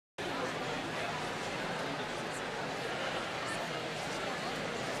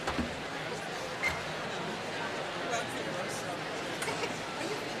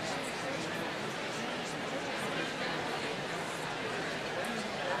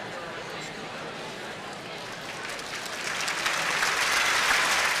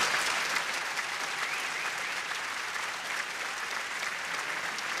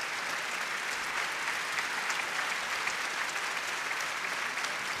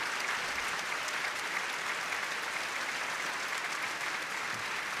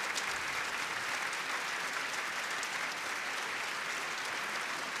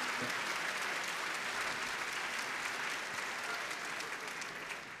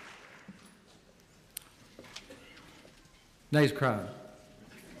Nice crowd.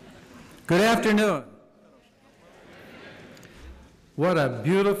 Good afternoon. What a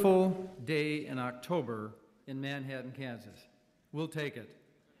beautiful day in October in Manhattan, Kansas. We'll take it.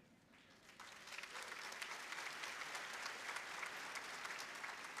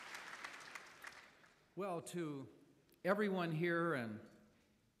 Well, to everyone here and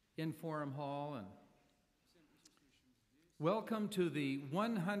in Forum Hall, and welcome to the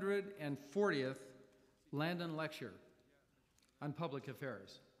 140th Landon Lecture on Public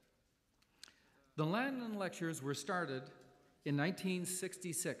Affairs. The Landon Lectures were started in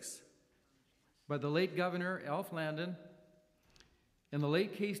 1966 by the late Governor Alf Landon and the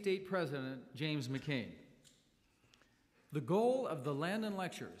late K-State President James McCain. The goal of the Landon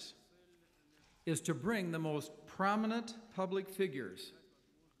Lectures is to bring the most prominent public figures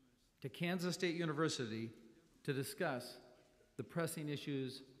to Kansas State University to discuss the pressing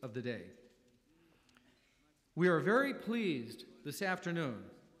issues of the day. We are very pleased this afternoon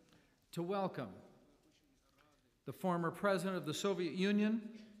to welcome the former president of the Soviet Union,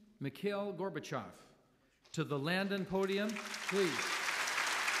 Mikhail Gorbachev, to the Landon podium. Please.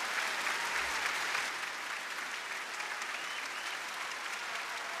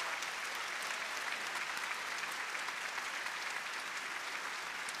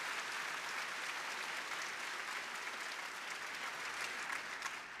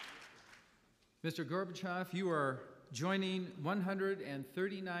 Mr. Gorbachev, you are joining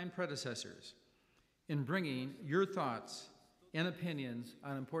 139 predecessors in bringing your thoughts and opinions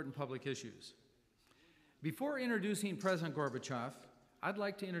on important public issues. Before introducing President Gorbachev, I'd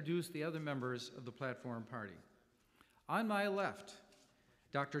like to introduce the other members of the Platform Party. On my left,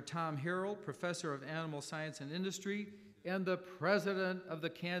 Dr. Tom Harrell, Professor of Animal Science and Industry and the President of the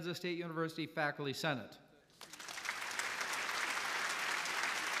Kansas State University Faculty Senate.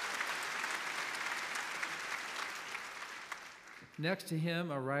 Next to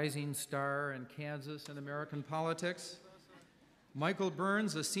him, a rising star in Kansas and American politics, Michael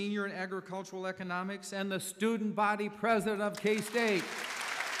Burns, a senior in agricultural economics and the student body president of K-State.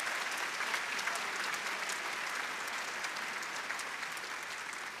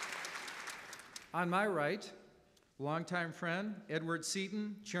 On my right, longtime friend, Edward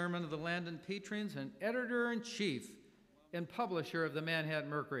Seaton, chairman of the Landon Patrons and editor-in-chief and publisher of the Manhattan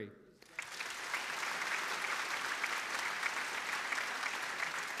Mercury.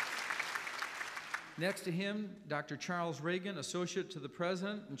 Next to him, Dr. Charles Reagan, Associate to the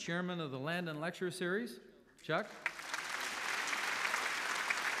President and Chairman of the Landon Lecture Series. Chuck.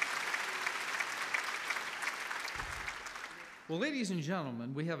 Well, ladies and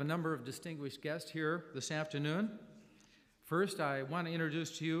gentlemen, we have a number of distinguished guests here this afternoon. First, I want to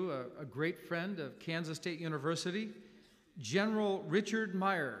introduce to you a great friend of Kansas State University, General Richard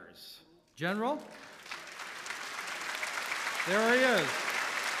Myers. General? There he is.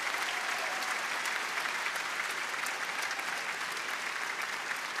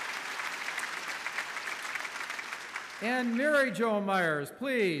 And Mary Jo Myers,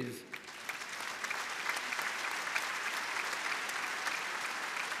 please.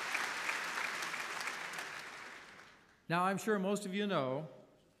 Now, I'm sure most of you know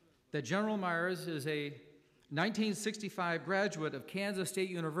that General Myers is a 1965 graduate of Kansas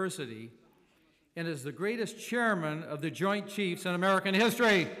State University and is the greatest chairman of the Joint Chiefs in American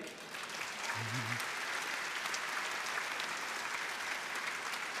history.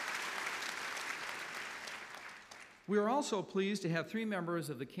 We are also pleased to have three members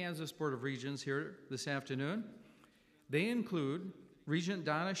of the Kansas Board of Regents here this afternoon. They include Regent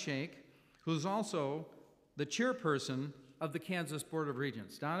Donna Shank, who's also the chairperson of the Kansas Board of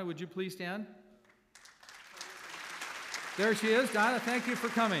Regents. Donna, would you please stand? There she is. Donna, thank you for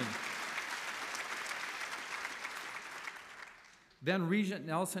coming. Then Regent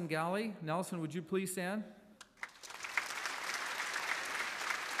Nelson Galley. Nelson, would you please stand?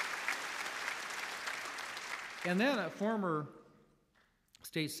 And then a former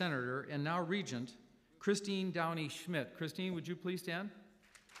state senator and now regent, Christine Downey Schmidt. Christine, would you please stand?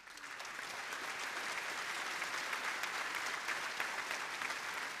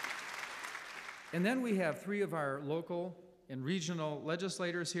 And then we have three of our local and regional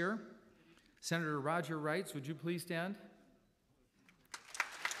legislators here. Senator Roger Reitz, would you please stand?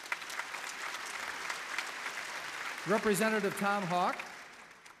 Representative Tom Hawk.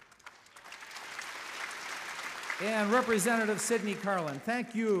 And Representative Sidney Carlin.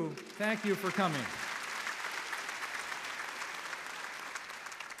 Thank you for coming.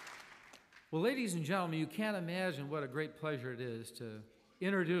 Well, ladies and gentlemen, you can't imagine what a great pleasure it is to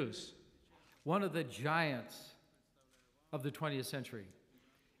introduce one of the giants of the 20th century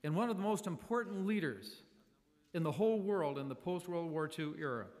and one of the most important leaders in the whole world in the post-World War II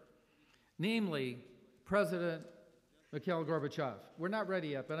era, namely President Mikhail Gorbachev. We're not ready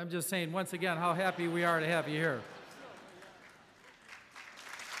yet, but I'm just saying once again how happy we are to have you here.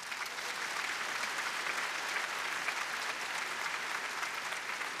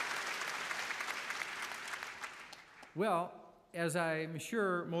 Well, as I'm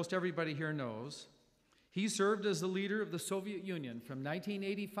sure most everybody here knows, he served as the leader of the Soviet Union from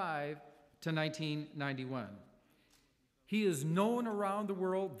 1985 to 1991. He is known around the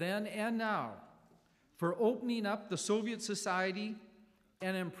world then and now for opening up the Soviet society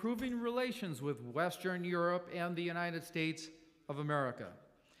and improving relations with Western Europe and the United States of America.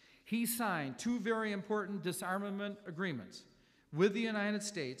 He signed two very important disarmament agreements with the United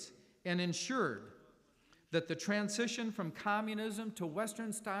States and ensured that the transition from communism to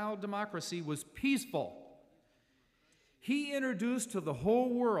Western-style democracy was peaceful. He introduced to the whole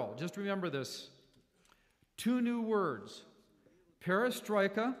world, just remember this, two new words,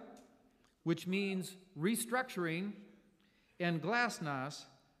 perestroika, which means restructuring, and glasnost,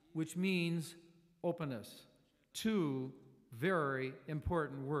 which means openness. Two very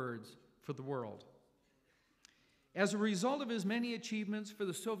important words for the world. As a result of his many achievements for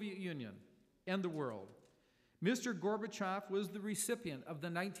the Soviet Union and the world, Mr. Gorbachev was the recipient of the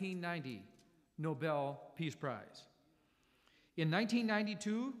 1990 Nobel Peace Prize. In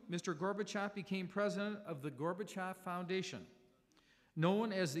 1992, Mr. Gorbachev became president of the Gorbachev Foundation,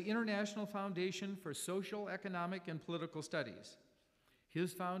 known as the International Foundation for Socio-Economic and Political Studies.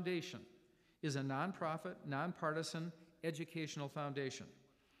 His foundation is a nonprofit, nonpartisan educational foundation.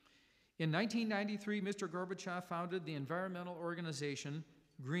 In 1993, Mr. Gorbachev founded the environmental organization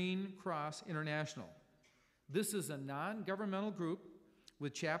Green Cross International. This is a non-governmental group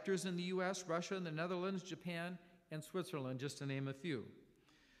with chapters in the US, Russia, the Netherlands, Japan, and Switzerland, just to name a few.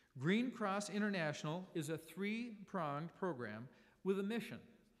 Green Cross International is a three-pronged program with a mission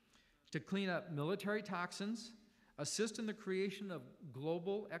to clean up military toxins, assist in the creation of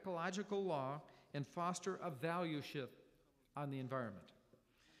global ecological law, and foster a value shift on the environment.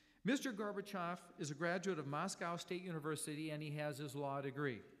 Mr. Gorbachev is a graduate of Moscow State University, and he has his law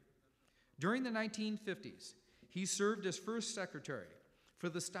degree. During the 1950s, he served as first secretary for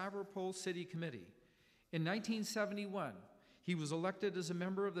the Stavropol City Committee. In 1971, he was elected as a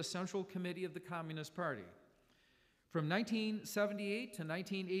member of the Central Committee of the Communist Party. From 1978 to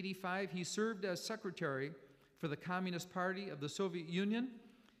 1985, he served as secretary for the Communist Party of the Soviet Union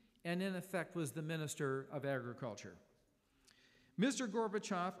and in effect was the Minister of Agriculture. Mr.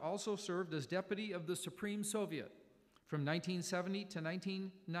 Gorbachev also served as deputy of the Supreme Soviet from 1970 to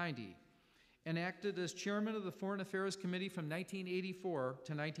 1990 and acted as chairman of the Foreign Affairs Committee from 1984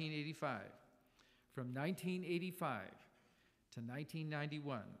 to 1985. From 1985 to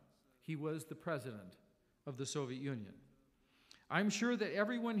 1991, he was the president of the Soviet Union. I'm sure that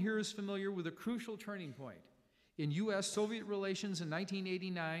everyone here is familiar with a crucial turning point in U.S.-Soviet relations in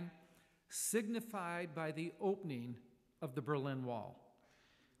 1989, signified by the opening of the Berlin Wall.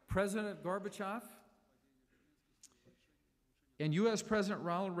 President Gorbachev and U.S. President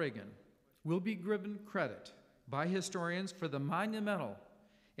Ronald Reagan will be given credit by historians for the monumental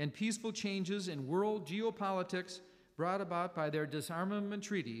and peaceful changes in world geopolitics brought about by their disarmament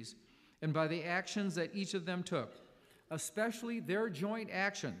treaties and by the actions that each of them took, especially their joint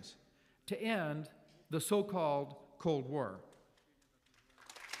actions to end the so-called Cold War.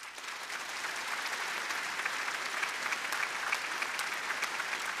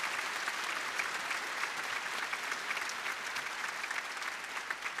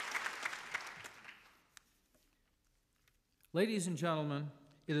 Ladies and gentlemen,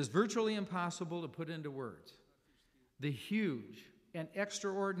 it is virtually impossible to put into words the huge and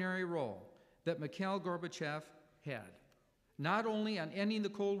extraordinary role that Mikhail Gorbachev had, not only on ending the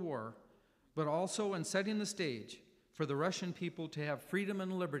Cold War, but also in setting the stage for the Russian people to have freedom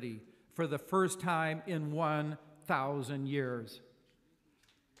and liberty for the first time in 1,000 years.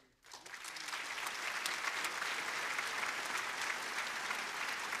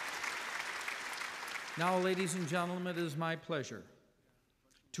 Now, ladies and gentlemen, it is my pleasure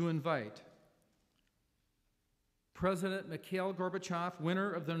to invite President Mikhail Gorbachev,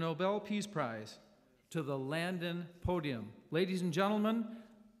 winner of the Nobel Peace Prize, to the Landon podium. Ladies and gentlemen,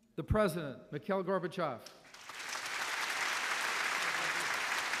 the President, Mikhail Gorbachev.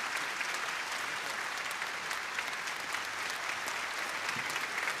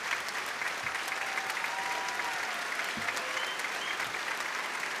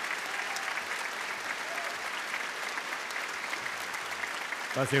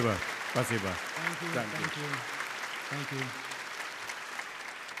 Спасибо. Спасибо. Thank you. Thank you. Thank you.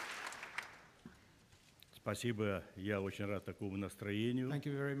 Спасибо, я очень рад такому настроению. Thank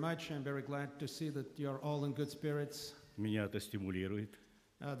you very much. I'm very glad to see that you're all in good spirits. Меня это стимулирует.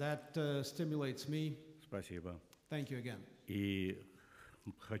 That stimulates me. Спасибо. Thank you again. И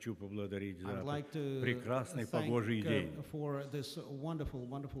хочу поблагодарить I'd за like to прекрасный thank погожий день. for this wonderful,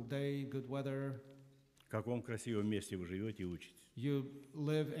 wonderful day, good weather. В каком красивом месте вы живете и учитесь. You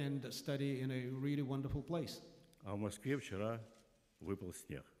live and study in a really wonderful place. А в Москве вчера выпал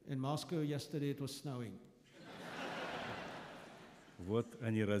снег. In Moscow yesterday it was snowing. Вот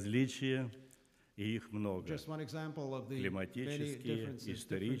они различия, и их много. Just one example of the many Климатические, differences,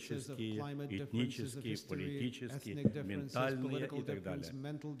 исторические, этнические, политические, ментальные и так далее.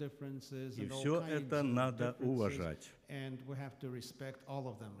 И все это надо уважать.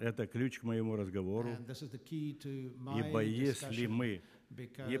 Это ключ к моему разговору. Ибо если мы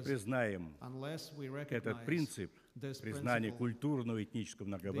не признаем этот принцип признания культурного и этнического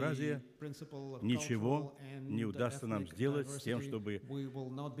многообразия, ничего не удастся нам сделать с тем, чтобы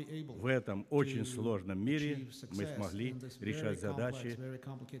в этом очень сложном мире мы смогли решать задачи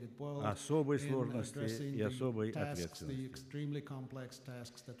особой сложности и особой ответственности.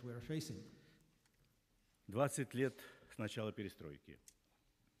 20 лет с начала перестройки.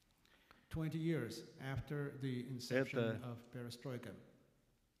 20 years after the inception of perestroika.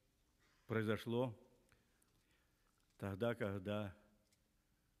 Произошло тогда, когда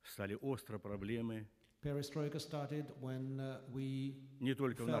стали остро проблемы Perestroika started when we не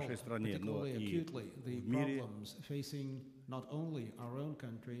только в нашей стране, но и в мире. Not only our own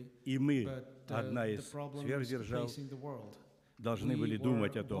country, и мы, but, одна из сверхдержав, должны были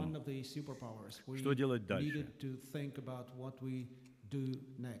думать о том, что делать дальше.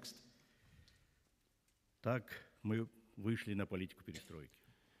 Так мы вышли на политику перестройки.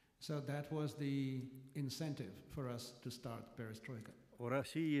 So that was the incentive for us to start perestroika. В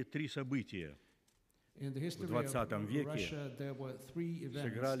России 3 события в XX веке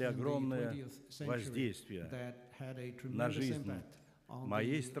сыграли огромное воздействие на жизнь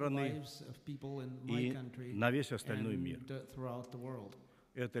моей страны и на весь остальной мир.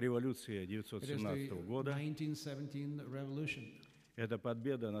 Это революция 1917 года, это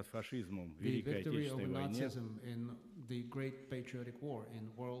победа над фашизмом в Великой Отечественной войне,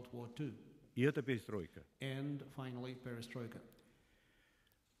 и это перестройка.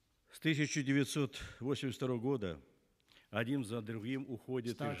 С 1982 года один за другим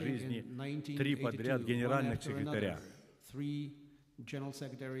уходят из жизни 3 подряд генеральных секретаря.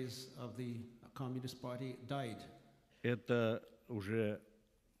 Это уже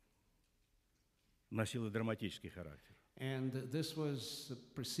носило драматический характер.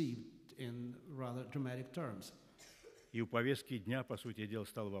 И у повестки дня, по сути дела,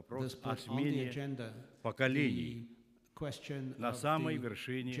 стал вопрос о смене поколений на самой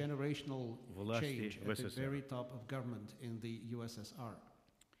вершине власти в СССР.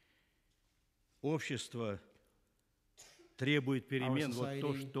 Общество требует перемен, вот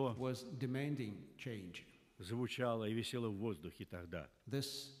то, что звучало и висело в воздухе тогда.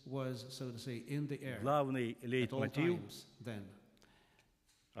 Главный лейтмотив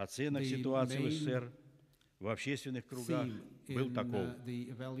оценок ситуации в СССР в общественных кругах был таков: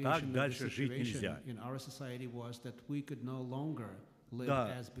 так дальше жить нельзя.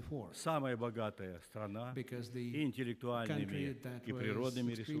 Да, самая богатая страна и интеллектуальными, и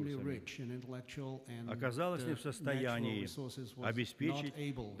природными ресурсами оказалась не в состоянии обеспечить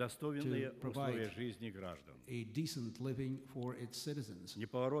достойные условия жизни граждан.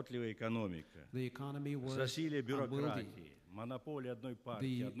 Неповоротливая экономика, засилие бюрократии, монополия одной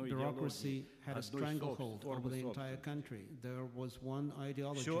партии, одной идеологии, одной формы собственности.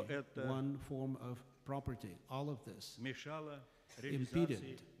 Все это мешало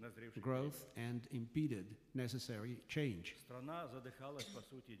impeded growth and impeded necessary change.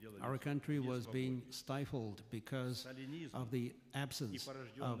 Our country was being stifled because of the absence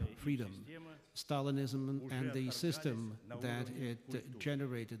of freedom. Stalinism and the system that it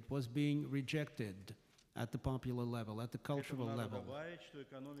generated was being rejected at the popular level, at the cultural level.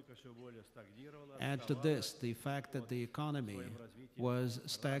 Add to this the fact that the economy was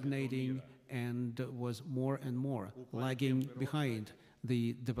stagnating and was more and more lagging behind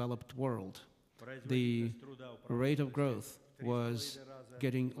the developed world. The rate of growth was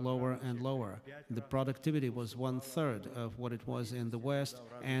getting lower and lower. The productivity was 1/3 of what it was in the West,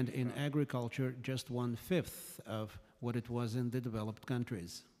 and in agriculture, just 1/5 of what it was in the developed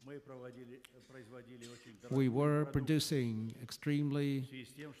countries. We were producing extremely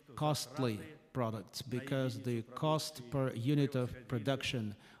costly products because the cost per unit of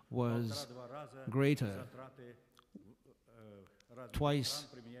production was greater, twice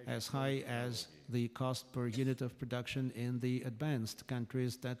as high as the cost per unit of production in the advanced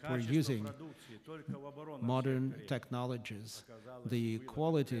countries that were using modern technologies. The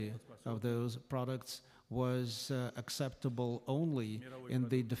quality of those products was acceptable only in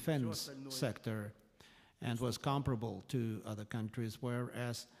the defense sector and was comparable to other countries,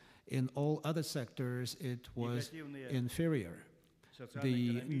 whereas in all other sectors it was inferior.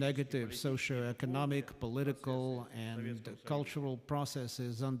 The negative socio-economic, political, and cultural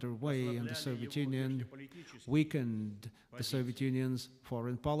processes underway in the Soviet Union weakened the Soviet Union's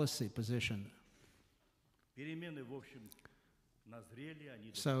foreign policy position.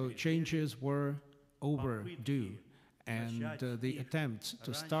 So changes were overdue, and the attempts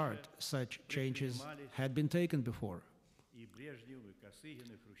to start such changes had been taken before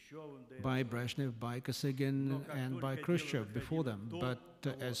by Brezhnev, by Kosygin, and by Khrushchev before them. But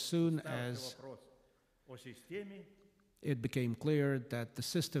as soon as it became clear that the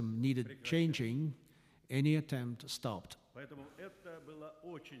system needed changing, any attempt stopped.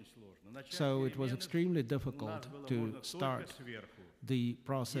 So it was extremely difficult to start the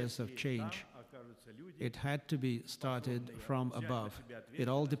process of change. It had to be started from above. It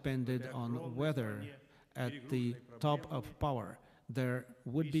all depended on whether at the top of power there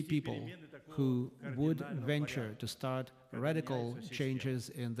would be people who would venture to start radical changes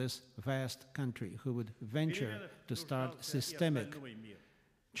in this vast country, who would venture to start systemic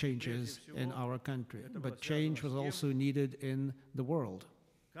changes in our country. But change was also needed in the world.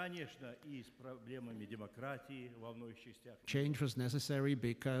 Change was necessary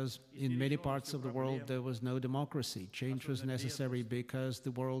because in many parts of the world there was no democracy. Change was necessary because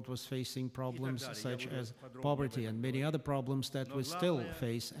the world was facing problems such as poverty and many other problems that we still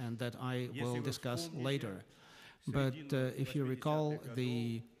face and that I will discuss later. But if you recall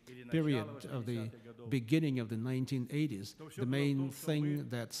the period of the beginning of the 1980s, the main thing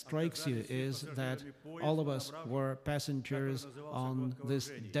that strikes you is that all of us were passengers on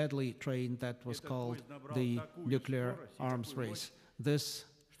this deadly train that was called the nuclear arms race. This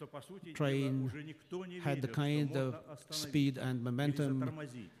train had the kind of speed and momentum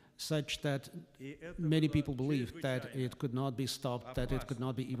such that many people believed that it could not be stopped, that it could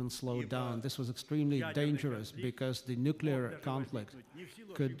not be even slowed down. This was extremely dangerous because the nuclear conflict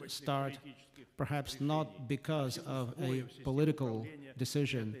could start perhaps not because of a political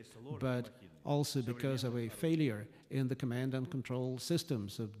decision, but also because of a failure in the command and control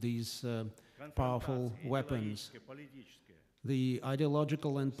systems of these powerful weapons. The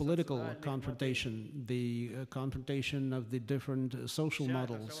ideological and political confrontation, the confrontation of the different social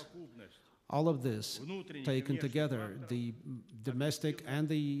models, all of this taken together, the domestic and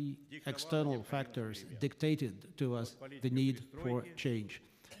the external factors dictated to us the need for change.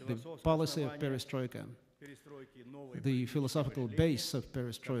 The policy of perestroika, the philosophical base of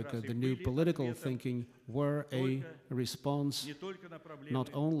perestroika, the new political thinking were a response not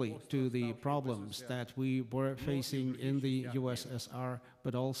only to the problems that we were facing in the USSR,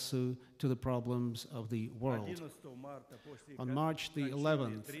 but also to the problems of the world. On March the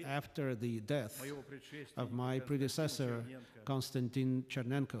 11th, after the death of my predecessor, Konstantin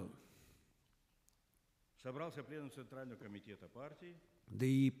Chernenko,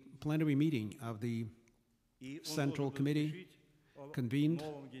 the plenary meeting of the Central Committee convened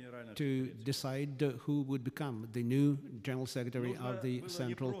to decide who would become the new General Secretary of the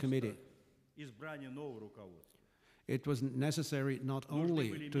Central Committee. It was necessary not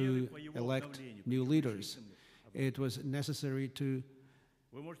only to elect new leaders, it was necessary to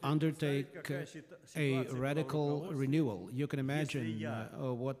undertake a radical renewal. You can imagine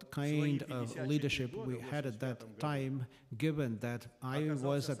what kind of leadership we had at that time, given that I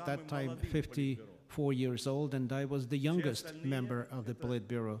was at that time 54 years old and I was the youngest member of the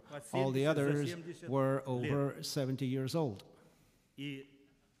Politburo. All the others were over 70 years old.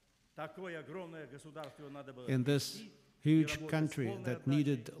 In this huge country that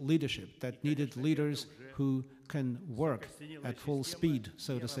needed leadership, that needed leaders who can work at full speed,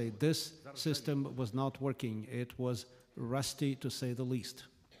 so to say. This system was not working. It was rusty, to say the least.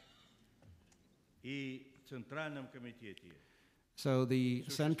 So the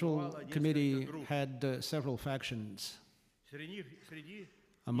Central Committee had several factions.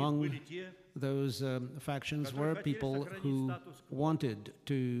 Among those factions were people who wanted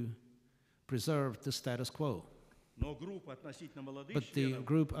to preserve the status quo. But the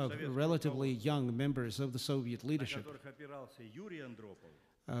group of relatively young members of the Soviet leadership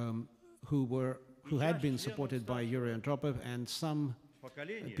who had been supported by Yuri Andropov and some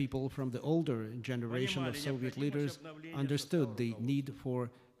people from the older generation of Soviet leaders understood the need for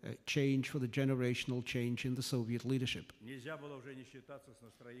change, for the generational change in the Soviet leadership.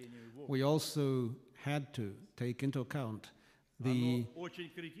 We also had to take into account the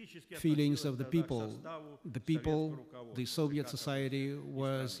feelings of the people. The Soviet society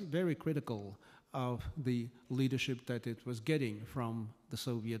was very critical of the leadership that it was getting from the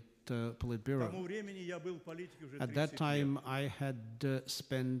Soviet Politburo. At that time, I had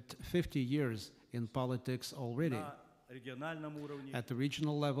spent 50 years in politics already. At the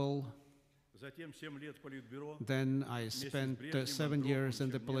regional level, then I spent 7 years in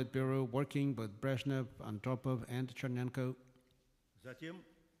the Politburo working with Brezhnev, Andropov, and Chernenko.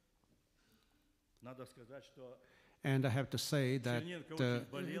 And I have to say that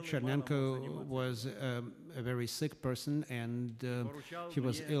Chernenko was a very sick person, and he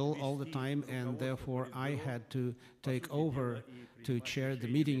was ill all the time, and therefore I had to take over to chair the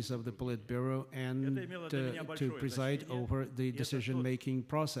meetings of the Politburo and to preside over the decision-making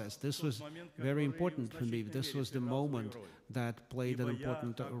process. This was very important for me. This was the moment that played an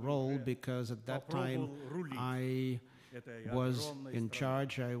important role, because at that time I was in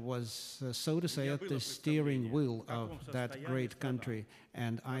charge. I was, so to say, at the steering wheel of that great country,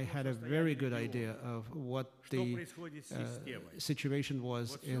 and I had a very good idea of what the situation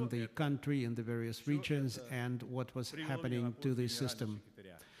was in the country, in the various regions, and what was happening to the system.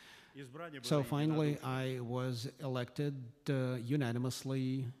 So finally, I was elected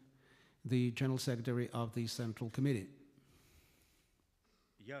unanimously the General Secretary of the Central Committee.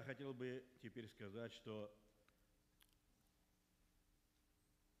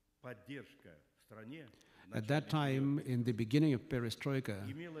 At that time, in the beginning of perestroika,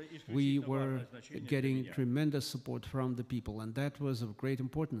 we were getting tremendous support from the people, and that was of great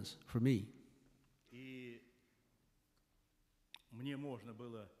importance for me.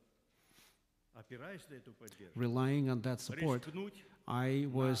 Relying on that support, I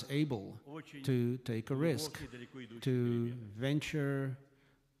was able to take a risk, to venture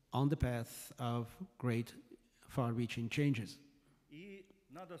on the path of great, far-reaching changes.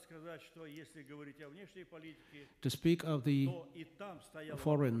 To speak of the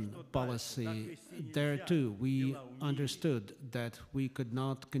foreign policy, there too we understood that we could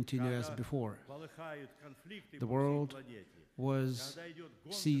not continue as before. The world was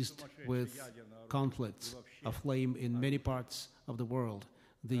seized with conflicts aflame in many parts of the world.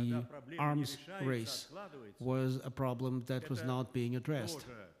 The arms race was a problem that was not being addressed.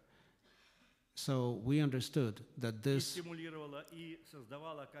 So we understood that this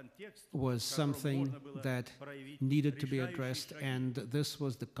was something that needed to be addressed, and this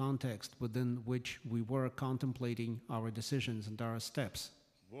was the context within which we were contemplating our decisions and our steps.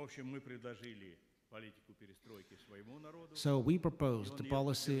 So we proposed the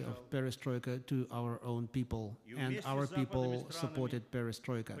policy of perestroika to our own people, and our people supported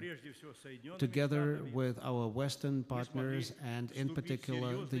perestroika. Together with our Western partners, and in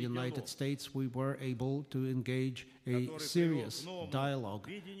particular the United States, we were able to engage a serious dialogue,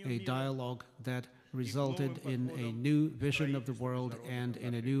 a dialogue that resulted in a new vision of the world and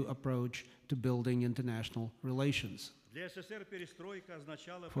in a new approach to building international relations.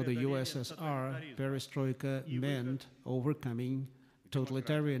 For the USSR, perestroika meant overcoming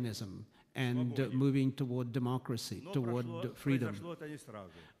totalitarianism and moving toward democracy, toward freedom.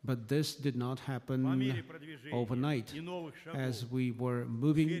 But this did not happen overnight. As we were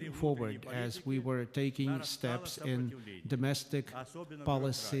moving forward, as we were taking steps in domestic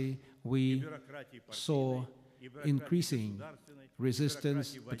policy, we saw increasing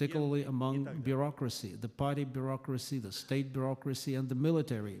resistance, particularly among bureaucracy, the party bureaucracy, the state bureaucracy, and the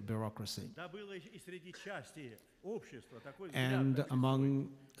military bureaucracy. And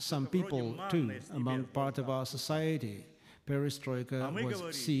among some people, too, among part of our society, perestroika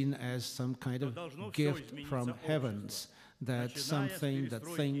was seen as some kind of gift from heavens, that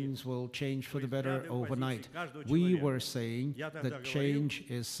things will change for the better overnight. We were saying that change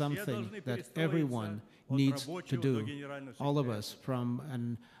is something that everyone needs to do. All of us, from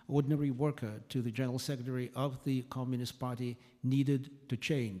an ordinary worker to the General Secretary of the Communist Party, needed to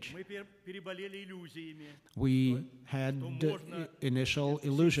change. We had initial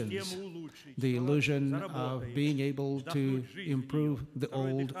illusions, the illusion of being able to improve the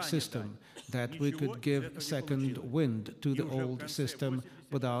old system, that we could give second wind to the old system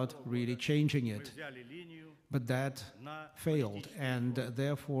without really changing it. But that failed, and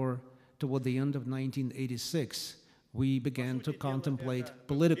therefore, toward the end of 1986, we began to contemplate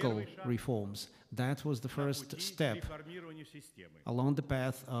political reforms. That was the first step along the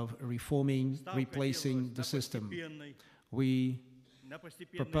path of reforming, replacing the system. We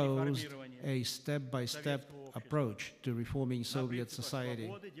proposed a step-by-step approach to reforming Soviet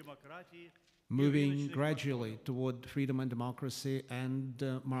society, moving gradually toward freedom and democracy and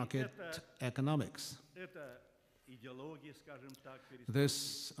market economics.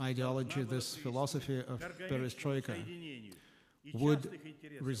 This ideology, this philosophy of perestroika would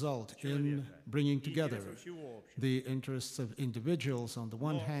result in bringing together the interests of individuals on the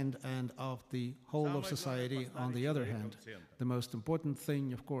one hand and of the whole of society on the other hand. The most important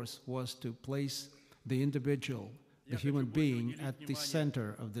thing, of course, was to place the individual, the human being, at the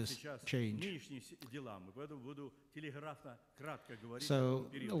center of this change. So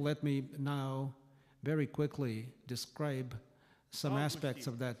let me now very quickly describe some aspects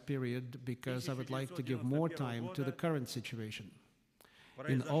of that period, because I would like to give more time to the current situation.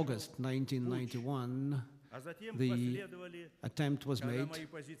 In August 1991, the attempt was made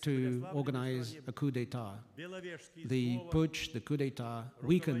to organize a coup d'etat. The putsch, the coup d'etat,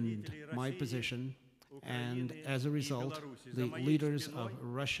 weakened my position, and as a result, the leaders of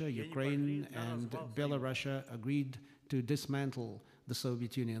Russia, Ukraine, and Belarus agreed to dismantle the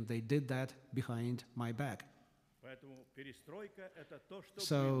Soviet Union. They did that behind my back.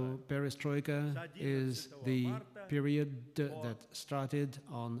 So perestroika is the period that started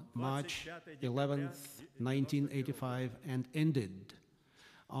on March 11th, 1985 and ended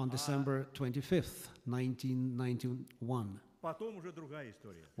on December 25th, 1991.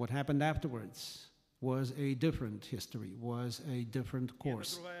 What happened afterwards was a different history, was a different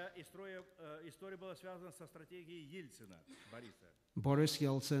course. Boris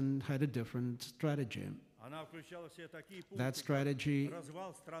Yeltsin had a different strategy. That strategy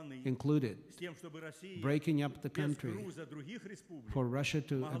included breaking up the country for Russia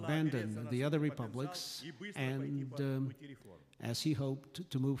to abandon the other republics and, as he hoped,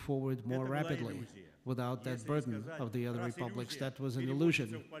 to move forward more rapidly without that burden of the other republics. That was an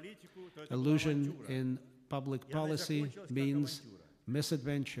illusion. Illusion in public policy means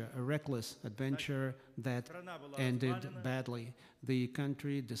misadventure, a reckless adventure that ended badly. The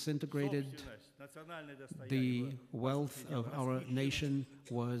country disintegrated, the wealth of our nation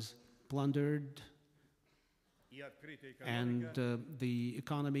was plundered, and the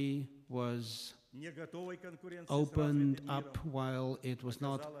economy was opened up while it was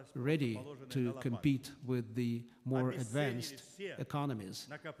not ready to compete with the more advanced economies.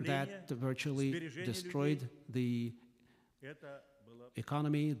 That virtually destroyed the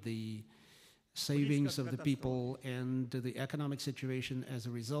economy, the savings of the people, and the economic situation as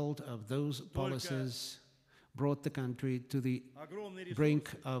a result of those policies brought the country to the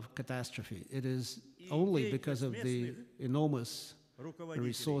brink of catastrophe. It is only because of the enormous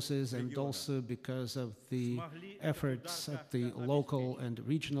resources and also because of the efforts at the local and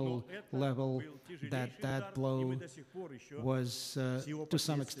regional level that that blow was to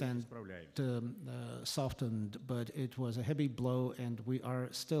some extent softened, but it was a heavy blow, and we are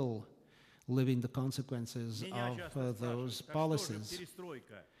still living the consequences of those policies.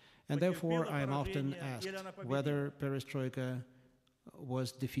 And therefore, I am often asked whether perestroika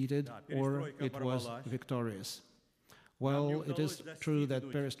was defeated or it was victorious. Well, it is true that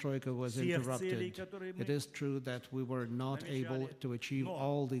perestroika was interrupted. It is true that we were not able to achieve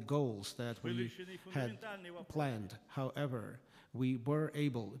all the goals that we had planned. However, we were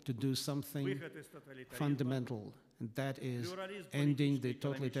able to do something fundamental, and that is ending the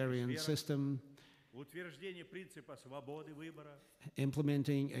totalitarian system,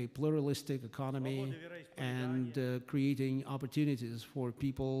 implementing a pluralistic economy, and creating opportunities for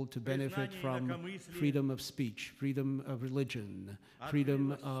people to benefit from freedom of speech, freedom of religion,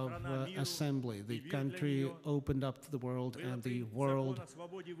 freedom of assembly. The country opened up to the world, and the world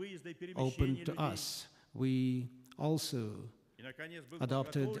opened to us. We also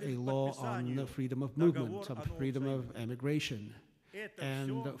adopted a law on the freedom of movement, on freedom of emigration.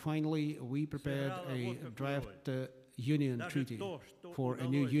 And finally, we prepared a draft union treaty for a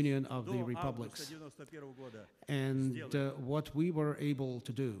new union of the republics. And what we were able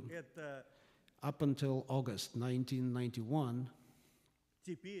to do up until August 1991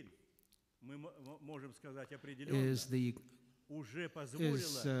 is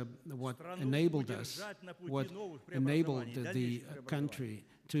what enabled us, what enabled the country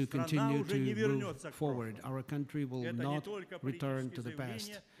to continue to move forward. Our country will not return to the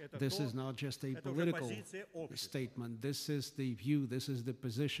past. This is not just a political statement. This is the view, this is the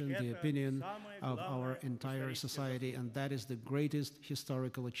position, the opinion of our entire society, and that is the greatest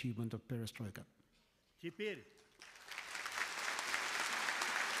historical achievement of perestroika.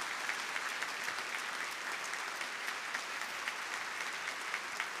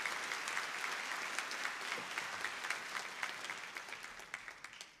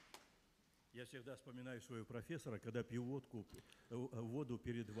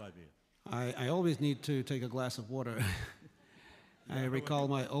 I always need to take a glass of water. I recall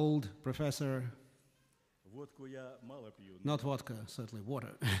my old professor, not vodka, certainly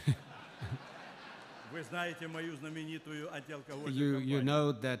water. You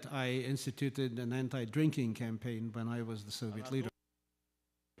know that I instituted an anti-drinking campaign when I was the Soviet leader.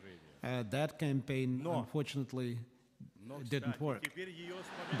 That campaign, unfortunately, didn't work.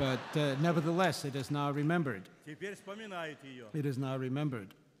 But nevertheless, it is now remembered. It is now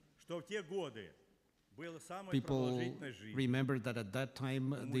remembered. People remember that at that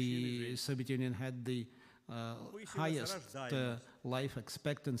time the Soviet Union had the highest life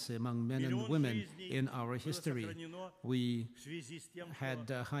expectancy among men and women in our history. We had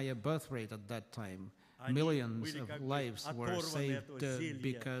a higher birth rate at that time. Millions of lives were saved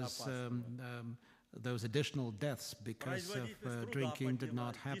because those additional deaths because of drinking did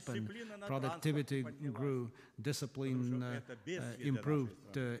not happen. Productivity grew, discipline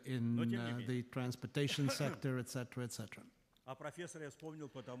improved in the transportation sector, etc., etc.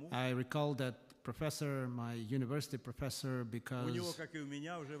 I recall that professor, my university professor, because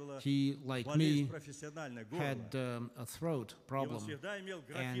he, like me, had a throat problem,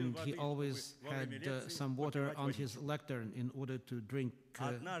 and he always had some water on his lectern in order to drink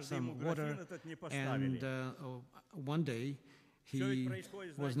some water, and one day he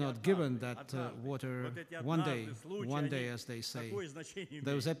was not given that water. One day, as they say.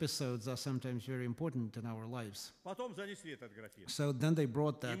 Those episodes are sometimes very important in our lives. So then they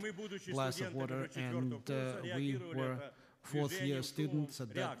brought that glass of water, and we were fourth-year students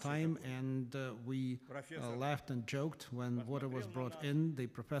at that time, and we laughed and joked when water was brought in. The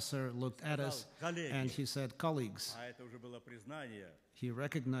professor looked at us, and he said, "Colleagues." He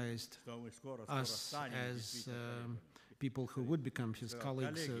recognized us as people who would become his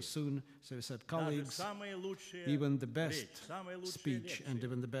colleagues soon. So he said, "Colleagues, even the best speech and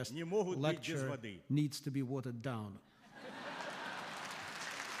even the best lecture needs to be watered down."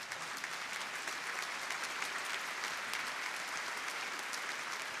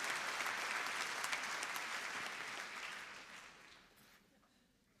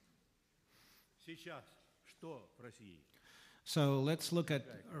 So let's look at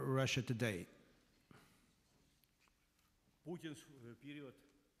Russia today.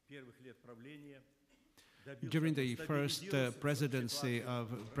 During the first presidency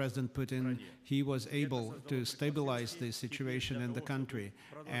of President Putin, he was able to stabilize the situation in the country,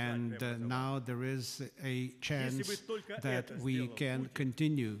 and now there is a chance that we can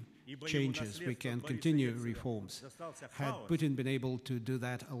continue changes, we can continue reforms. Had Putin been able to do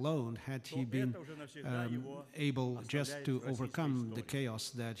that alone, had he been able just to overcome the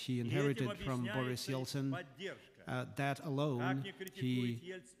chaos that he inherited from Boris Yeltsin, that alone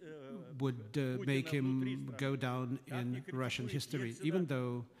would make him go down in Russian history. Even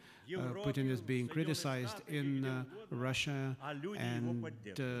though Putin is being criticized in Russia and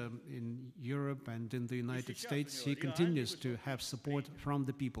in Europe and in the United States, he continues to have support from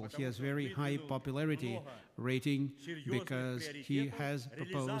the people. He has very high popularity rating because he has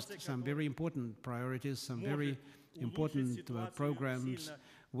proposed some very important priorities, some very important programs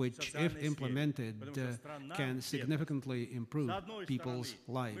which, if implemented, can significantly improve people's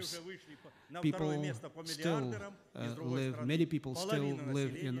lives. Many people still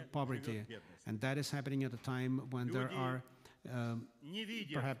live in poverty, and that is happening at a time when there are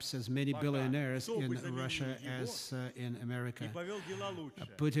perhaps as many billionaires in Russia as in America.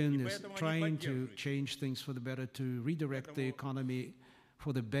 Putin is trying to change things for the better, to redirect the economy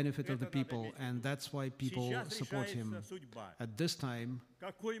for the benefit of the people, and that's why people support him. At this time,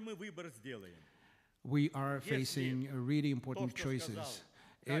 we are facing really important choices.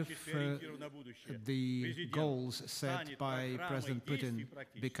 If the goals set by President Putin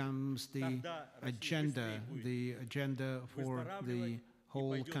becomes the agenda for the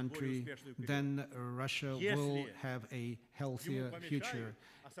whole country, then Russia will have a healthier future.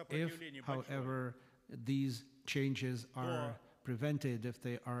 If, however, these changes are prevented, if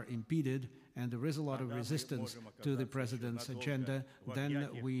they are impeded, and there is a lot of resistance to the president's agenda, then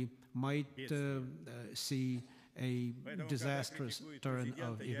we might see a disastrous turn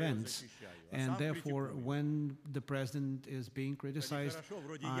of events. And therefore, when the president is being criticized,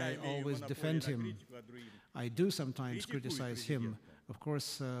 I always defend him. I do sometimes criticize him. Of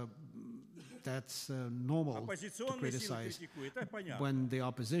course, that's normal to criticize. When the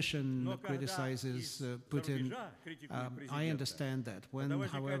opposition criticizes Putin, I understand that. When,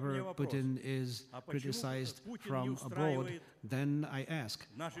 however, Putin is criticized from abroad, then I ask,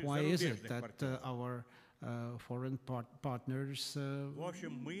 why is it that our foreign partners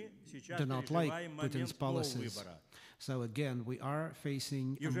do not like Putin's policies. So again, we are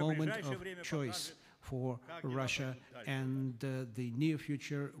facing a moment of choice for Russia, and the near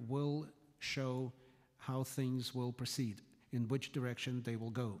future will show how things will proceed, in which direction they will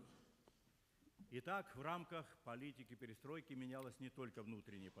go.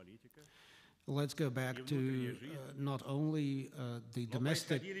 Let's go back to not only the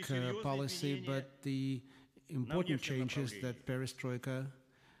domestic policy, but the important changes that perestroika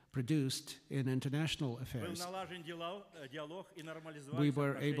produced in international affairs. We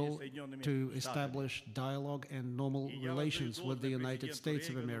were able to establish dialogue and normal relations with the United States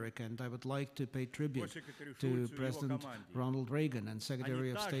of America, and I would like to pay tribute to President Ronald Reagan and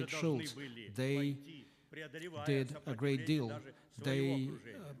Secretary of State Schultz. They did a great deal. They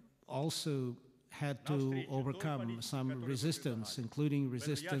also had to overcome some resistance, including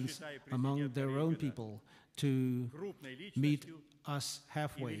resistance among their own people, to meet us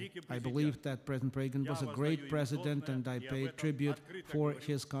halfway. I believe that President Reagan was a great president, and I pay tribute for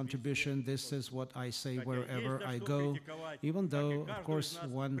his contribution. This is what I say wherever I go. Even though, of course,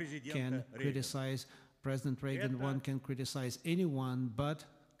 one can criticize President Reagan, one can criticize anyone, but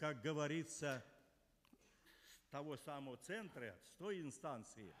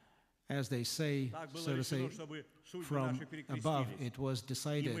as they say, so to say, from above, it was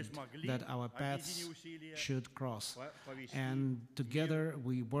decided that our paths should cross. And together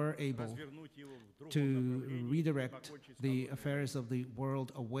we were able to redirect the affairs of the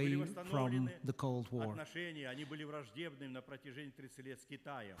world away from the Cold War.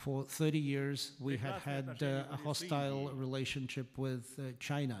 For 30 years, we had a hostile relationship with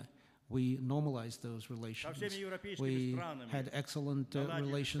China. We normalized those relations. We had excellent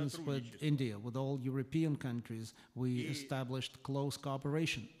relations with India, with all European countries. We established close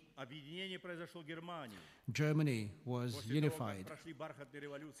cooperation. Germany was unified.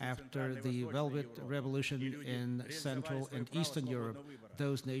 After the Velvet Revolution in Central and Eastern Europe,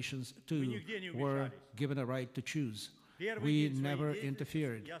 those nations too were given a right to choose. We never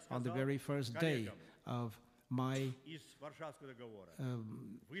interfered. On the very first day of my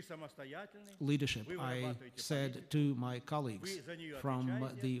leadership, I said to my colleagues from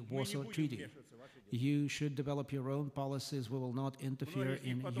the Warsaw Treaty, you should develop your own policies. We will not interfere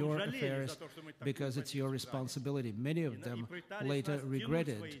in your affairs because it's your responsibility. Many of them later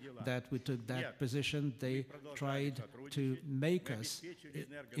regretted that we took that position. They tried to make us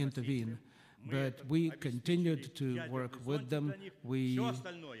intervene. But we continued to work with them. We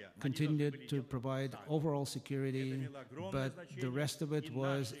continued to provide overall security, but the rest of it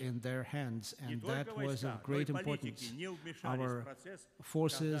was in their hands, and that was of great importance. Our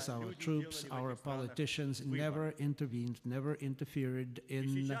forces, our troops, our politicians never intervened, never interfered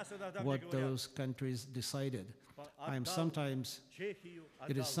in what those countries decided.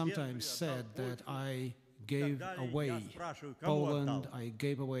 It is sometimes said that I gave away Poland, I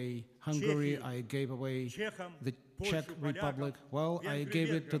gave away Hungary, I gave away the Czech Republic. Well, I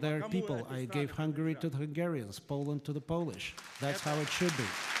gave it to their people. I gave Hungary to the Hungarians, Poland to the Polish. That's how it should be.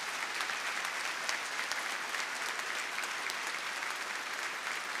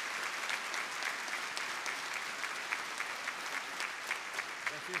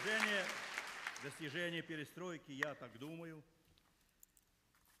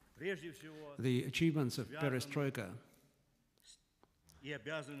 The achievements of perestroika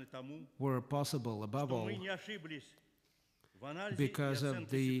were possible, above all, because of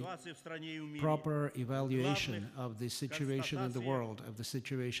the proper evaluation of the situation in the world, of the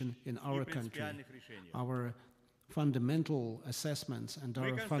situation in our country, our fundamental assessments and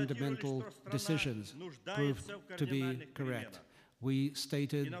our fundamental decisions proved to be correct. We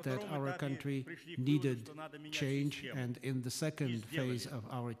stated that our country needed change, and in the second phase of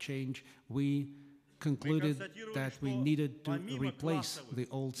our change, we concluded that we needed to replace the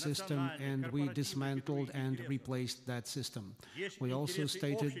old system, and we dismantled and replaced that system. We also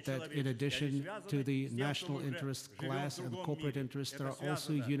stated that in addition to the national interests, class and corporate interests, there are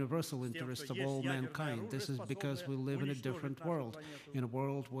also universal interests of all mankind. This is because we live in a different world, in a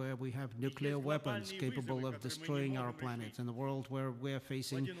world where we have nuclear weapons capable of destroying our planet, in a world where we are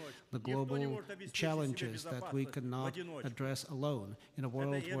facing the global challenges that we cannot address alone, in a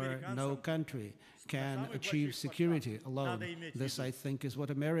world where no country can achieve security alone. This, I think, is what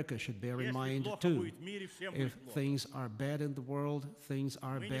America should bear in mind, too. If things are bad in the world, things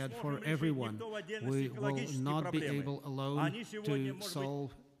are bad for everyone. We will not be able alone to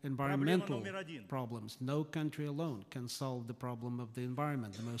solve environmental problems. No country alone can solve the problem of the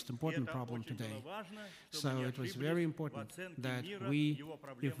environment, the most important problem today. So it was very important that we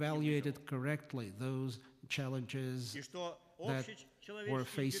evaluated correctly those challenges that were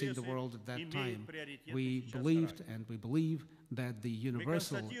facing the world at that time. We believed and we believe that the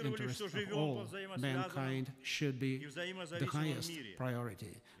universal interest of all mankind should be the highest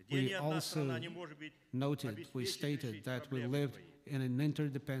priority. We also noted, we stated that we lived in an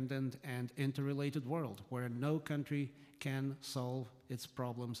interdependent and interrelated world where no country can solve its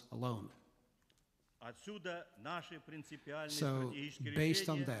problems alone. So, based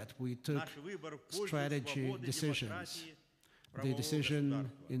on that, we took strategy decisions. The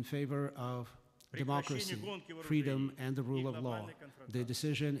decision in favor of democracy, freedom, and the rule of law. The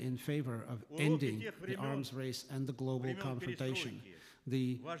decision in favor of ending the arms race and the global confrontation.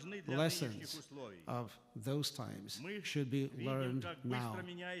 The lessons of those times should be learned now.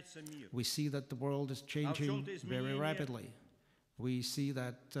 We see that the world is changing very rapidly. We see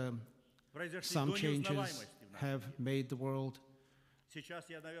that some changes have made the world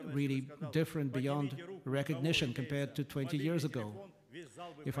really different beyond recognition compared to 20 years ago.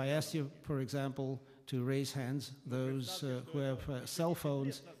 If I asked you, for example, to raise hands, those who have cell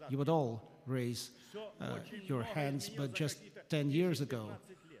phones, you would all raise your hands, but just 10 years ago,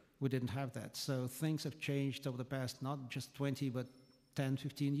 we didn't have that. So things have changed over the past, not just 20, but 10,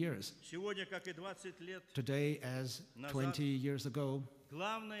 15 years. Today, as 20 years ago,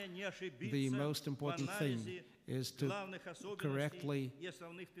 the most important thing is to correctly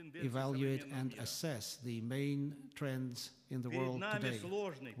evaluate and assess the main trends in the world today.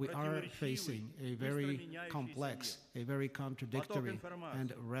 We are facing a very complex, a very contradictory,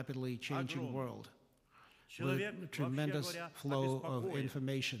 and rapidly changing world with a tremendous flow of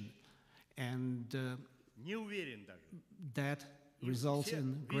information, and that results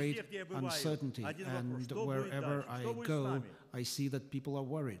in great uncertainty, and wherever I go, I see that people are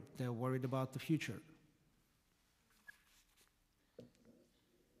worried. They're worried about the future.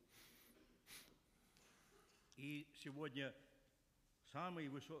 И сегодня самый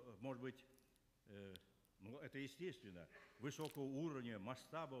высокий, может быть, ну это естественно, высокого уровня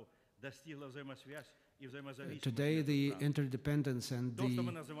масштабов достигла взаимосвязь и взаимозависимость. Today, the interdependence and the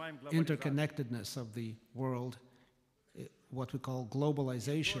interconnectedness of the world, what we call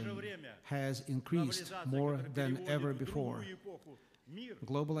globalization, has increased more than ever before.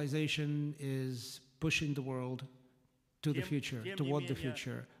 Globalization is pushing the world to the future, toward the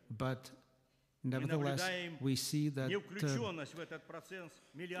future, but nevertheless, we see that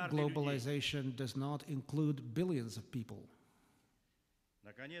globalization does not include billions of people.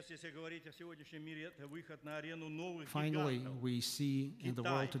 Finally, we see in the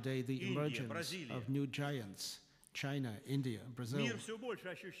world today the emergence of new giants. China, India, Brazil.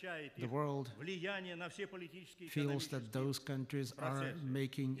 The world feels that those countries are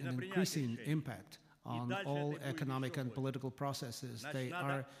making an increasing impact on all economic and political processes. They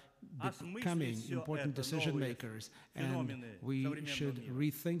are becoming important decision makers, and we should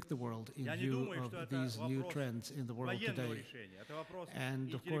rethink the world in view of these new trends in the world today.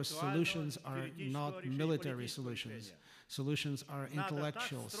 And of course, solutions are not military solutions. Solutions are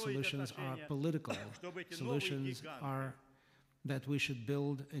intellectual, solutions are political, solutions are that we should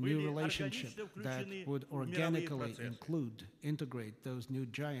build a new relationship that would organically integrate those new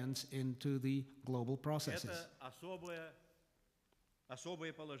giants into the global processes.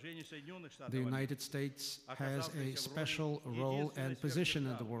 The United States has a special role and position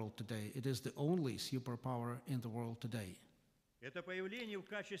in the world today. It is the only superpower in the world today.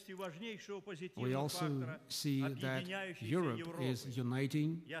 We also see that Europe is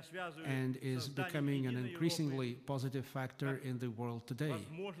uniting and is becoming an increasingly positive factor in the world today.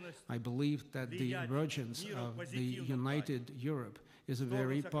 I believe that the emergence of the united Europe is a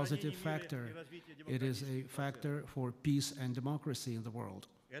very positive factor. It is a factor for peace and democracy in the world.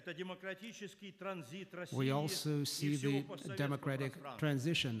 We also see the democratic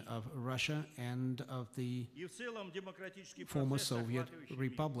transition of Russia and of the former Soviet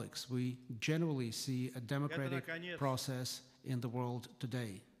republics. We generally see a democratic process in the world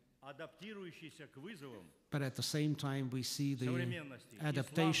today. But at the same time, we see the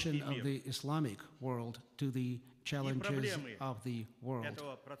adaptation of the Islamic world to the challenges of the world.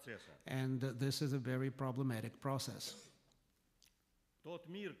 And this is a very problematic process. Тот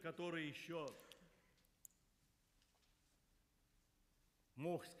мир, который еще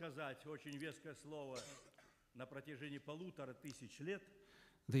мог сказать очень веское слово на протяжении 1500 лет,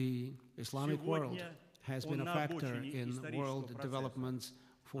 the Islamic world has been a factor in world developments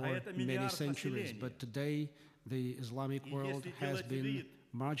for many centuries, but today the Islamic world has been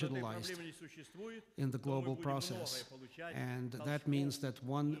marginalized in the global process. And that means that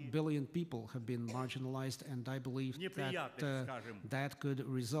 1 billion people have been marginalized, and I believe that that could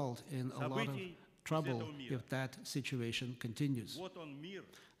result in a lot of trouble if that situation continues.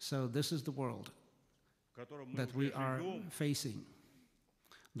 So this is the world that we are facing,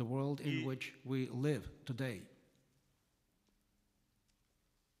 the world in which we live today.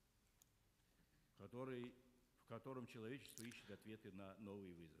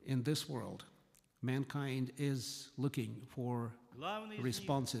 In this world, mankind is looking for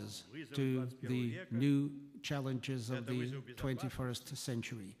responses to the new challenges of the 21st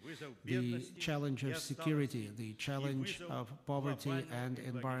century, the challenge of security, the challenge of poverty and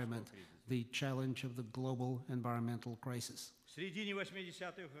environment, the challenge of the global environmental crisis. In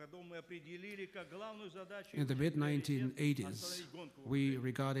the mid-1980s, we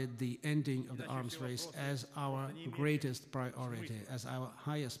regarded the ending of the arms race as our greatest priority, as our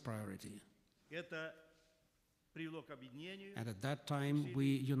highest priority. And at that time, we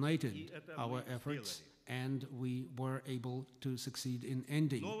united our efforts, and we were able to succeed in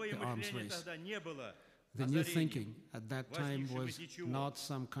ending the arms race. The new thinking at that time was not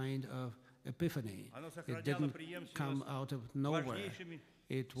some kind of epiphany. It didn't come out of nowhere.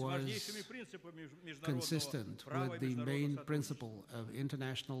 It was consistent with the main principle of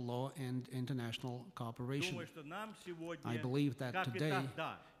international law and international cooperation. I believe that today,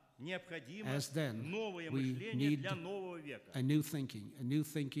 as then, we need a new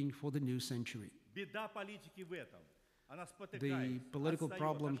thinking for the new century. The political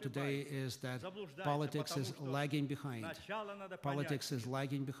problem today is that politics is lagging behind. Politics is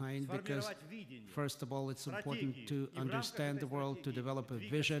lagging behind because, first of all, it's important to understand the world, to develop a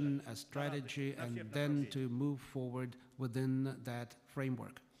vision, a strategy, and then to move forward within that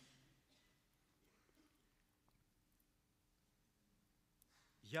framework.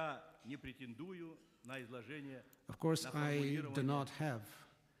 Of course, I do not have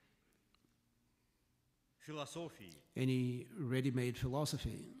any ready-made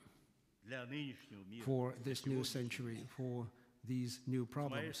philosophy for this new century, for these new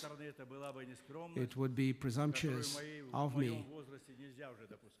problems. It would be presumptuous of me,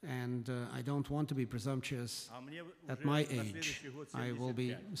 and I don't want to be presumptuous at my age. I will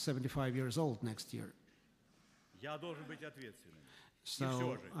be 75 years old next year.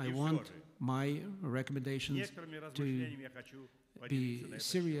 So I want my recommendations to be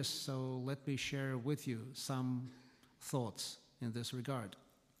serious, so let me share with you some thoughts in this regard.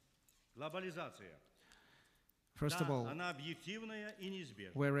 First of all,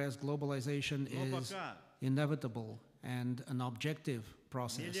 whereas globalization is inevitable and an objective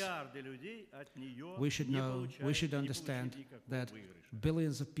process, we should understand that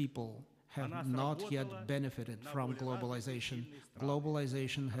billions of people have not yet benefited from globalization.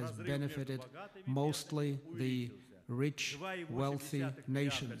 Globalization has benefited mostly the rich, wealthy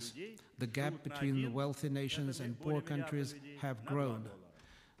nations. The gap between the wealthy nations and poor countries have grown.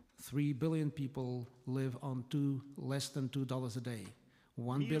 3 billion people live on less than $2 a day.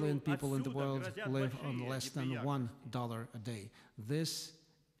 1 billion people in the world live on less than $1 a day. This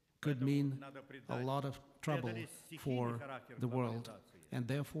could mean a lot of trouble for the world, and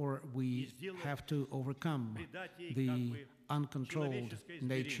therefore we have to overcome the uncontrolled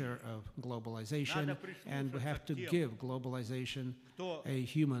nature of globalization, and we have to give globalization a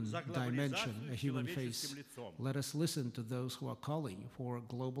human dimension, a human face. Let us listen to those who are calling for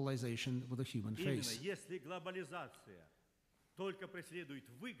globalization with a human face.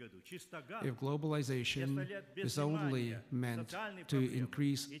 If globalization is only meant to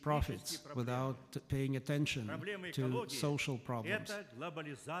increase profits without paying attention to social problems,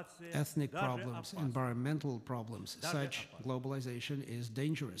 ethnic problems, environmental problems, such globalization is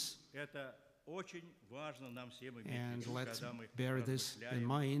dangerous. And let's bear this in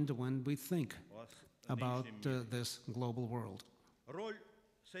mind when we think about this global world.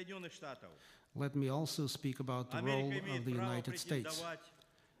 Let me also speak about the role of the United States.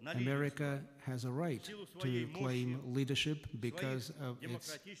 America has a right to claim leadership because of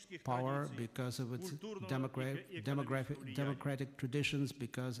its power, because of its democratic traditions,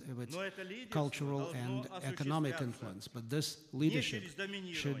 because of its cultural and economic influence. But this leadership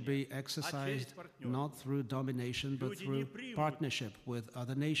should be exercised not through domination, but through partnership with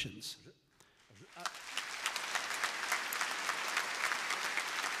other nations.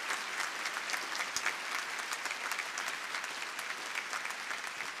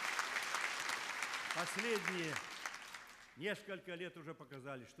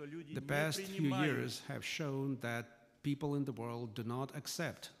 The past few years have shown that people in the world do not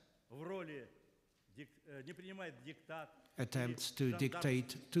accept attempts to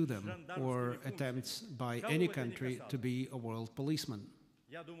dictate to them or attempts by any country to be a world policeman.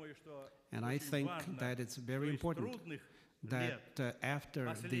 And I think that it's very important that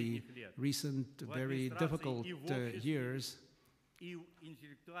after the recent, very difficult years,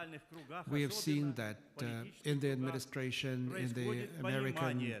 we have seen that in the administration, in the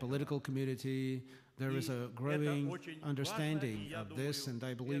American political community, there is a growing understanding of this, and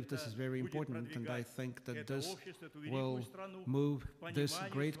I believe this is very important, and I think that this will move this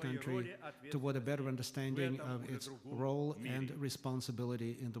great country toward a better understanding of its role and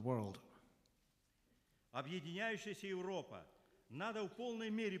responsibility in the world.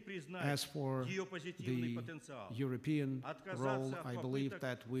 As for the European role, I believe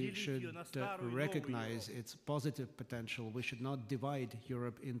that we should recognize its positive potential. We should not divide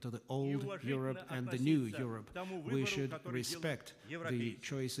Europe into the old Europe and the new Europe. We should respect the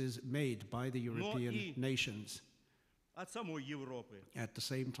choices made by the European nations. At the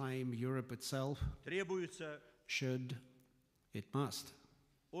same time, Europe itself must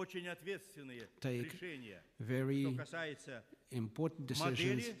take very important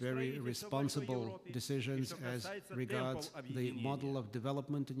decisions, very responsible decisions as regards the model of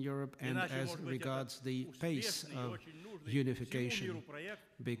development in Europe and as regards the pace of unification,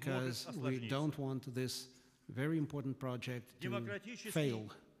 because we don't want this very important project to fail.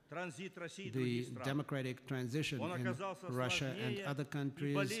 The democratic transition in Russia and other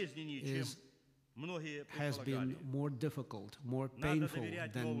countries has been more difficult, more painful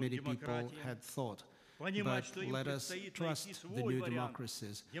than many people had thought. But let us trust the new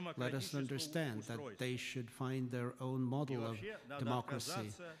democracies. Let us understand that they should find their own model of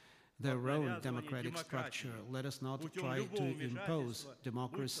democracy, their own democratic structure. Let us not try to impose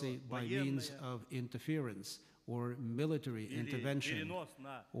democracy by means of interference or military intervention,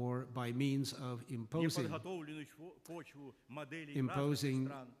 or by means of imposing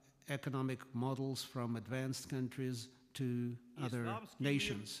economic models from advanced countries to other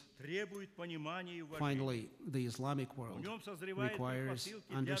nations. Finally, the Islamic world requires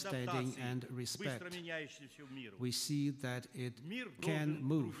understanding and respect. We see that it can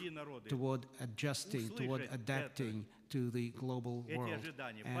move toward adjusting, toward adapting to the global world.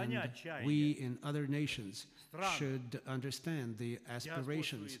 And we in other nations should understand the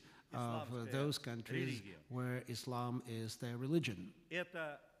aspirations of those countries where Islam is their religion.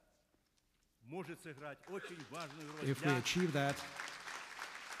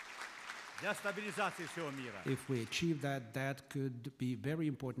 If we achieve that, that could be very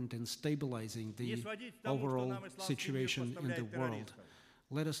important in stabilizing the overall situation in the world.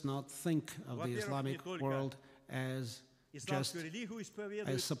 Let us not think of the Islamic world as just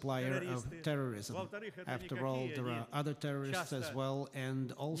a supplier of terrorism. After all, there are other terrorists as well,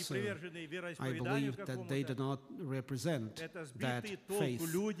 and also I believe that they do not represent that faith.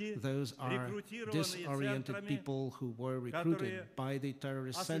 Those are disoriented people who were recruited by the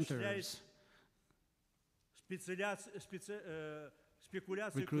terrorist centers,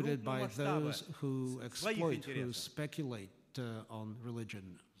 recruited by those who exploit, who speculate on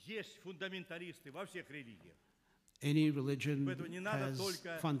religion. Any religion has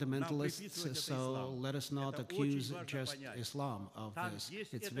fundamentalists, so let us not accuse just Islam of this.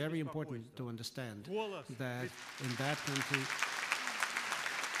 It's very important to understand that in that country,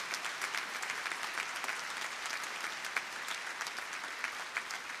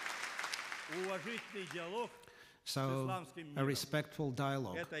 so a respectful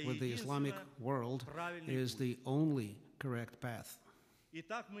dialogue with the Islamic world is the only correct path.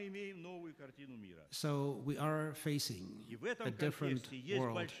 So we are facing a different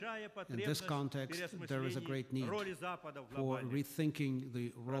world. In this context, there is a great need for rethinking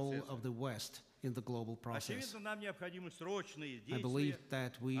the role of the West in the global process. I believe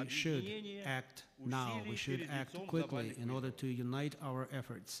that we should act now. We should act quickly in order to unite our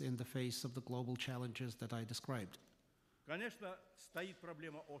efforts in the face of the global challenges that I described.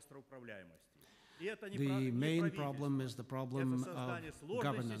 The main problem is the problem of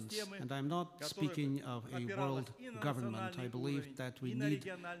governance, and I'm not speaking of a world government. I believe that we need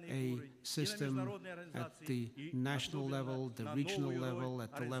a system at the national level, the regional level,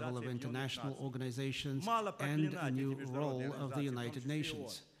 at the level of international organizations, and a new role of the United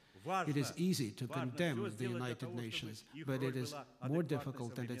Nations. It is easy to condemn the United Nations, but it is more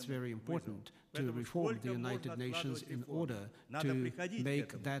difficult, and it's very important to reform the United Nations in order to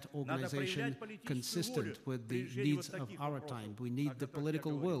make that organization consistent with the needs of our time. We need the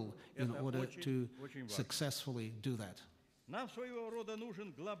political will in order to successfully do that.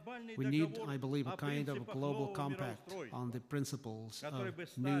 We need, I believe, a kind of global compact on the principles of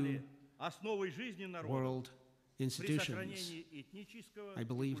new world institutions. I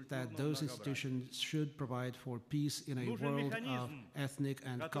believe that those institutions should provide for peace in a world of ethnic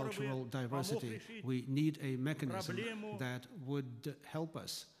and cultural diversity. We need a mechanism that would help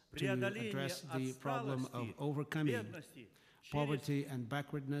us to address the problem of overcoming poverty and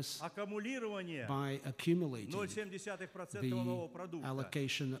backwardness by accumulating the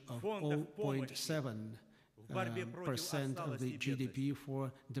allocation of 0.7% of the GDP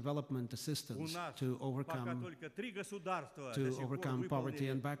for development assistance to overcome poverty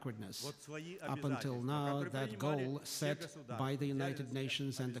and backwardness. Up until now, that goal set by the United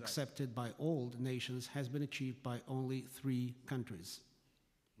Nations and accepted by all nations has been achieved by only 3 countries.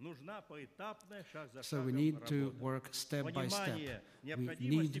 So we need to work step by step. We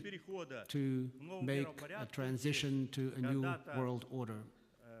need to make a transition to a new world order.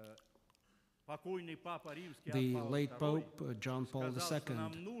 The late Pope John Paul II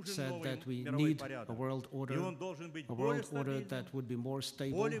said that we need a world order that would be more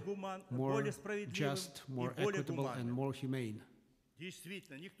stable, more just, more equitable, and more humane.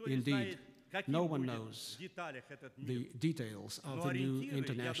 Indeed, no one knows the details of the new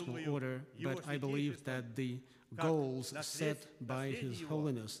international order, but I believe that the goals set by His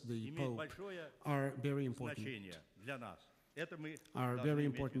Holiness the Pope are very important. Are very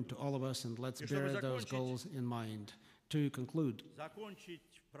important to all of us, and let's bear those goals in mind. To conclude,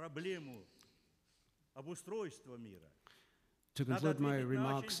 my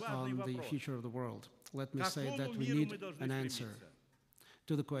remarks on the future of the world, let me say that we need an answer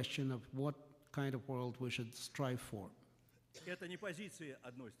to the question of what kind of world we should strive for.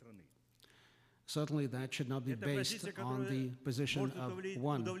 Certainly that should not be based on the position of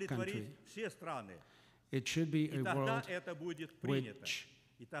one country. It should be a world which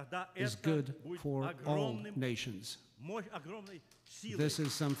is good for all nations. This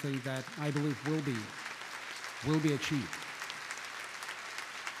is something that I believe will be achieved.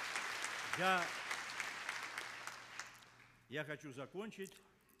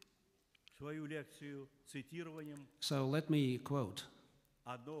 So let me quote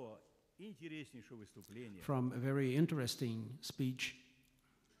from a very interesting speech,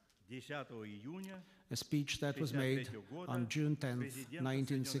 a speech that was made on June 10,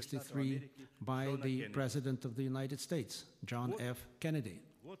 1963, by the President of the United States, John F. Kennedy.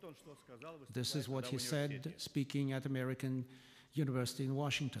 This is what he said, speaking at American University in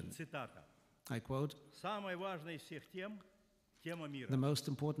Washington. I quote, "The most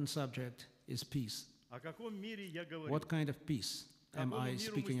important subject is peace. What kind of peace am I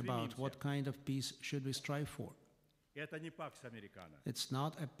speaking about? What kind of peace should we strive for? It's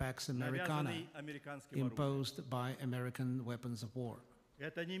not a Pax Americana imposed by American weapons of war.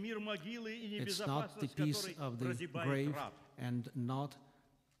 It's not the peace of the grave and not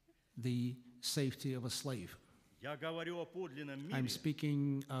the safety of a slave. I'm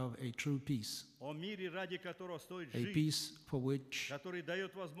speaking of a true peace, a peace for which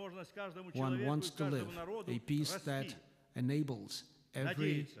one wants to live, a peace that enables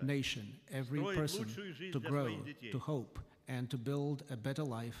every nation, every person to grow, to hope, and to build a better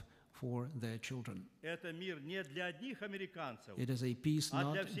life for their children. It is a peace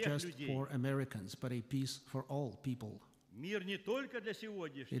not just for Americans, but a peace for all people.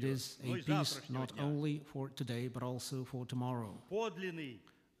 It is a peace not only for today, but also for tomorrow.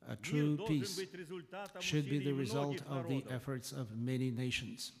 A true peace should be the result of the efforts of many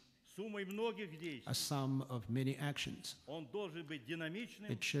nations, a sum of many actions.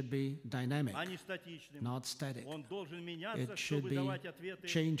 It should be dynamic, not static. It should be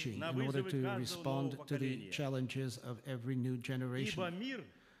changing in order to respond to the challenges of every new generation.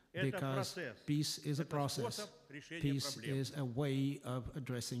 Because peace is a process. Peace is a way of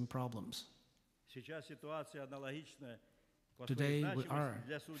addressing problems. Today we are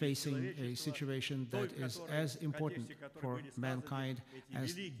facing a situation that is as important for mankind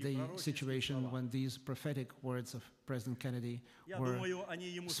as the situation when these prophetic words of President Kennedy were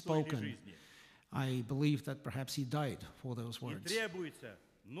spoken. I believe that perhaps he died for those words.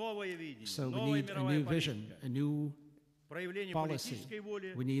 So we need a new vision, a new policy.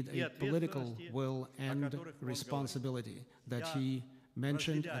 We need a political will and responsibility that he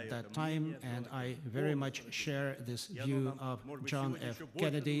mentioned at that time, and I very much share this view of John F.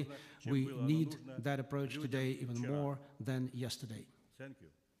 Kennedy. We need that approach today even more than yesterday. Thank you.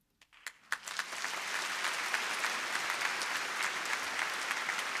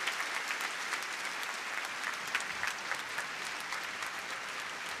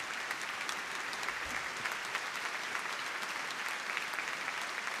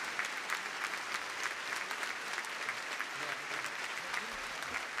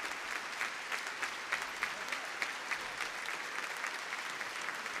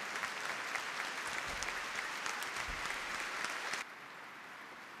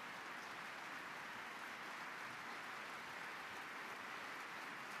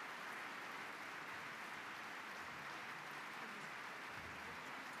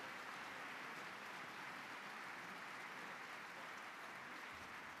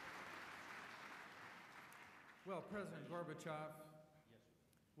 Well, President Gorbachev,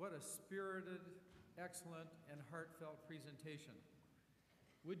 what a spirited, excellent, and heartfelt presentation.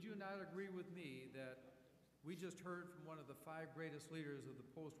 Would you not agree with me that we just heard from one of the 5 greatest leaders of the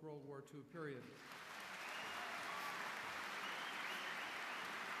post-World War II period?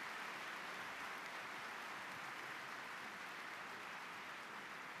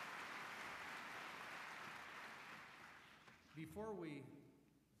 Before we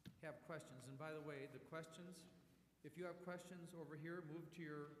have questions, and by the way, the questions, if you have questions over here, move to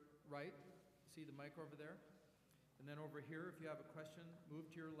your right. See the mic over there? And then over here, if you have a question, move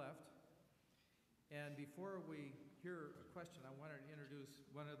to your left. And before we hear a question, I wanted to introduce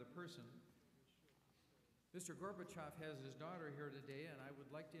one other person. Mr. Gorbachev has his daughter here today, and I would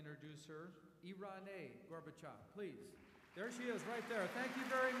like to introduce her, Irane Gorbachev, please. There she is right there. Thank you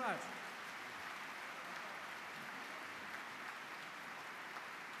very much.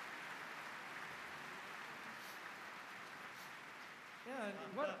 And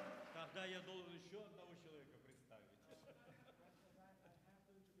what? Тогда я должен еще одного человека представить.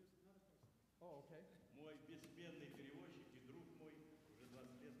 Oh, okay. Мой бессменный переводчик и друг мой, уже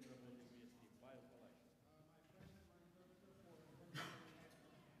 20 лет мы работаем вместе, Павел Палащин.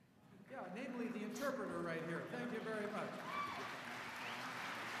 Yeah, namely the interpreter right here. Thank you very much.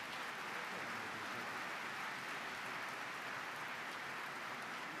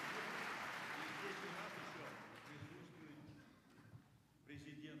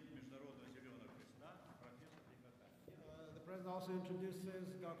 The President also introduces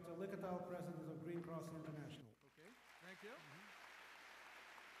Dr. Likatal, President of Green Cross International. Okay, thank you.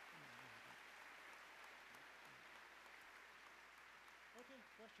 Okay,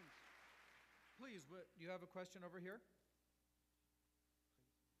 questions? Please, do you have a question over here?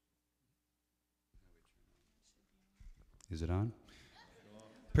 Is it on?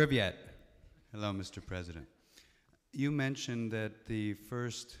 Privyet. Hello, Mr. President. You mentioned that the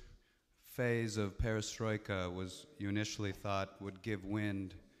first phase of perestroika was, you initially thought, would give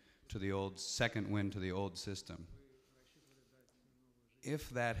second wind to the old system. If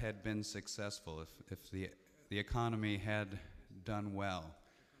that had been successful, if the economy had done well,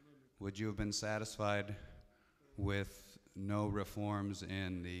 would you have been satisfied with no reforms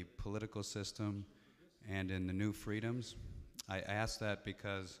in the political system and in the new freedoms? I ask that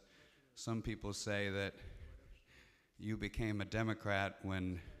because some people say that you became a Democrat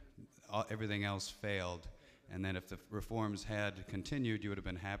when everything else failed, and then if the reforms had continued, you would have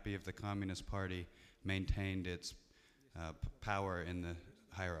been happy if the Communist Party maintained its power in the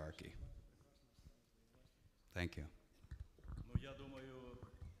hierarchy. Thank you. Ну, я думаю,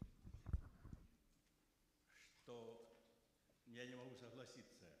 что я не могу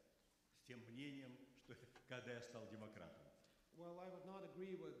согласиться с тем мнением, что когда я стал демократом. Well, I would not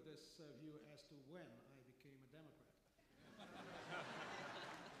agree with this view as to when I became a Democrat.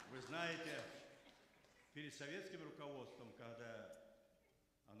 Вы знаете, перед советским руководством, когда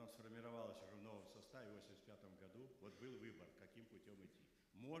оно сформировалось уже в новом составе в 1985 году, вот был выбор, каким путем идти.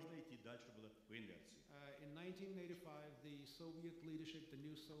 Можно идти дальше было по инерции. In 1985, the Soviet leadership, the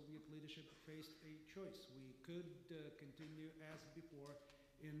new Soviet leadership, faced a choice. We could continue as before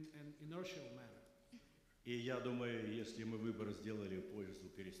in an inertial manner. И я думаю, если мы выбор сделали в пользу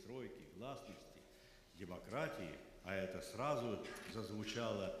перестройки, гласности, демократии, а это сразу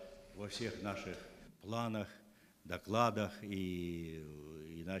зазвучало во всех наших планах, докладах и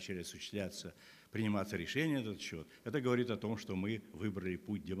начали осуществляться, приниматься решения на этот счет, это говорит о том, что мы выбрали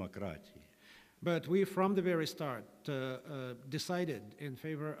путь демократии. But we, from the very start, decided in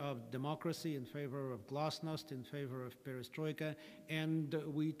favor of democracy, in favor of glasnost, in favor of perestroika, and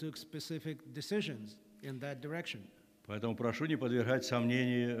we took specific decisions in that direction. Поэтому прошу не подвергать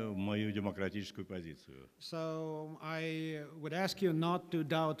сомнению мою демократическую позицию. So I would ask you not to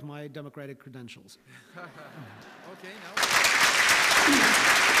doubt my democratic credentials. Okay, now.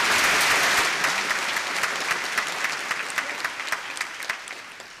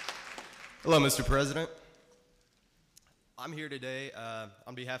 Hello, Mr. President. I'm here today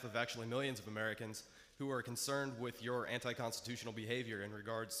on behalf of actually millions of Americans who are concerned with your anti-constitutional behavior in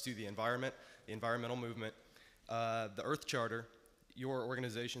regards to the environment, the environmental movement, the Earth Charter, your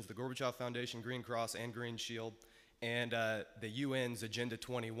organizations, the Gorbachev Foundation, Green Cross, and Green Shield, and the UN's Agenda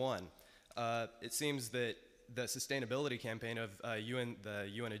 21. It seems that the sustainability campaign of the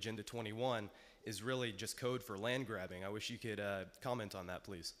UN Agenda 21 is really just code for land grabbing. I wish you could comment on that,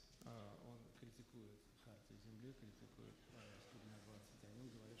 please. Он критикует Хартию Земли, критикует студию 21,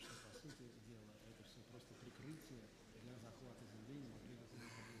 говорит, что по сути дела это все просто прикрытие для захвата земли,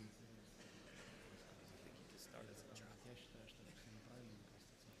 непосредственно интересов. Я считаю, что это все неправильно,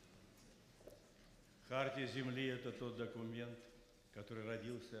 неконституционно. Хартия Земли – это тот документ, который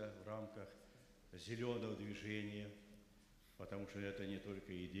родился в рамках зеленого движения, потому что это не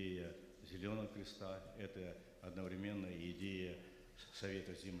только идея Зеленого Креста, это одновременно идея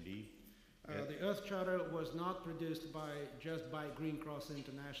Совета Земли. The Earth Charter was not produced just by Green Cross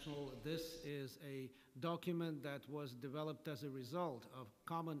International. This is a document that was developed as a result of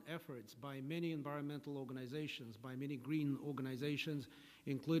common efforts by many environmental organizations, by many green organizations,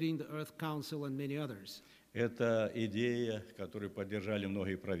 including the Earth Council and many others. Это идея, которую поддержали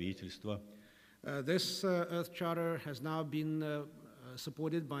многие правительства. This Earth Charter has now been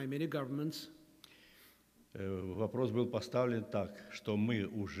supported by many governments. Вопрос был поставлен так, что мы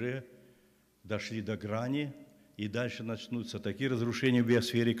уже дошли до грани, и дальше начнутся такие разрушения в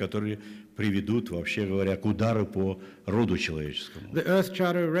биосфере, которые приведут, вообще говоря, к удару по роду человеческому. The Earth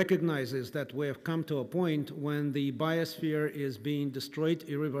Charter recognizes that we have come to a point when the biosphere is being destroyed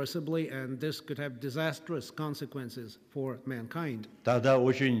irreversibly, and this could have disastrous consequences for mankind. Тогда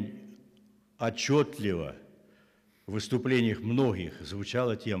очень отчетливо в выступлениях многих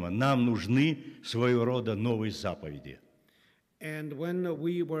звучала тема: нам нужны своего рода новые заповеди. And when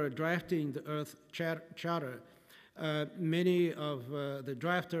we were drafting the Earth Charter, many of the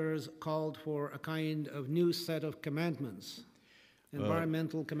drafters called for a kind of new set of commandments,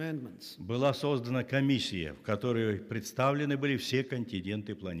 environmental commandments. Была создана комиссия, в которой представлены были все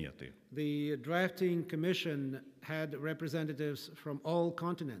континенты планеты. The drafting commission had representatives from all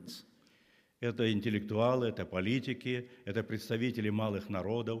continents. Это интеллектуалы, это политики, это представители малых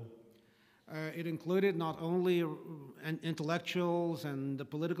народов. It included not only intellectuals and the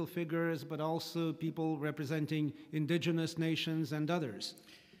political figures, but also people representing indigenous nations and others.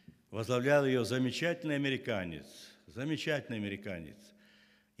 Возглавлял ее замечательный американец,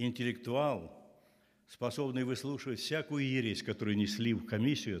 интеллектуал, способный выслушивать всякую ересь, которую несли в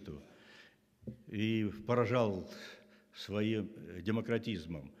комиссию эту, и поражал своим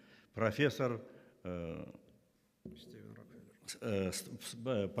демократизмом. Профессор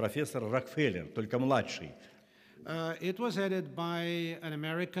Рокфеллер, только младший. It was headed by an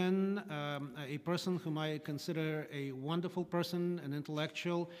American, a person whom I consider a wonderful person, an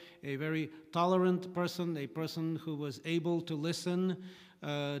intellectual, a very tolerant person, a person who was able to listen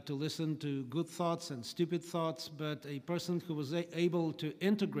to good thoughts and stupid thoughts, but a person who was able to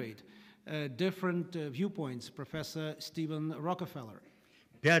integrate different viewpoints, Professor Stephen Rockefeller.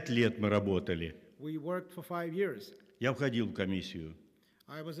 5 лет мы работали. We worked for 5 years. Я входил в комиссию.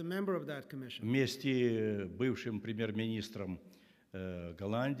 I was a member of that commission. Вместе с бывшим премьер-министром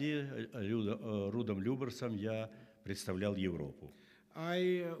Голландии Рудом Люберсом я представлял Европу.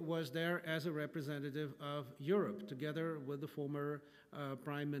 I was there as a representative of Europe, together with the former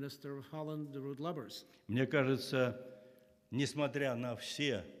Prime Minister of Holland, Ruud Lubbers. Мне кажется, несмотря на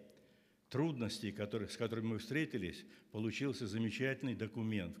все трудности, с которыми мы встретились, получился замечательный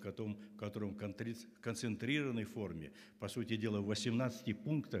документ, в котором в концентрированной форме, по сути дела, в 18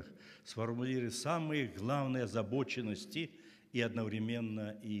 пунктах сформулированы самые главные озабоченности и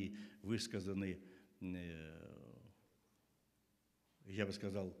одновременно и высказаны, я бы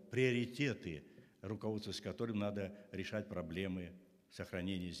сказал, приоритеты, руководствуясь которым надо решать проблемы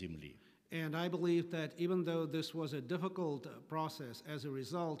сохранения Земли. And I believe that even though this was a difficult process, as a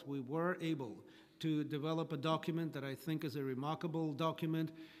result, we were able to develop a document that I think is a remarkable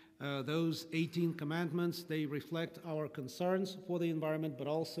document. Those 18 commandments, they reflect our concerns for the environment, but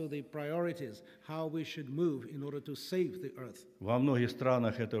also the priorities, how we should move in order to save the earth. Во многих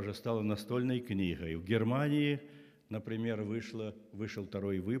странах это уже стало настольной книгой. В Германии, например, вышел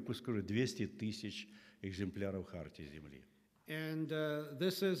второй выпуск, уже 200 тысяч экземпляров Хартии Земли. And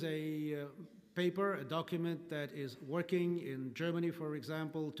this is a paper, a document that is working in Germany, for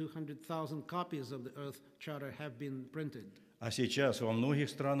example. 200,000 copies of the Earth Charter have been printed. А сейчас во многих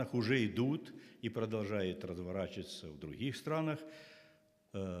странах уже идут и продолжают разворачиваться в других странах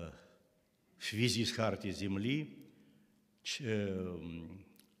в связи с Хартией Земли,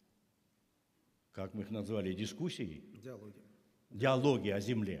 как мы их назвали, дискуссии? Диалоги о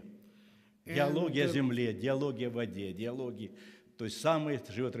Земле. Диалоги о земле, диалоги о воде, диалоги, то есть самые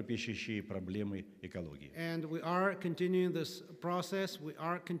животрепещущие проблемы экологии. And we are continuing this process. We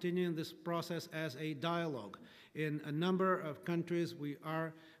are continuing this process as a dialogue. In a number of countries, we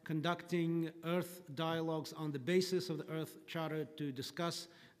are conducting Earth dialogues on the basis of the Earth Charter to discuss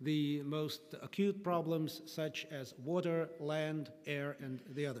the most acute problems such as water, land, air, and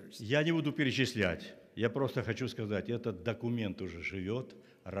the others. Я не буду перечислять. Я просто хочу сказать, этот документ уже живет,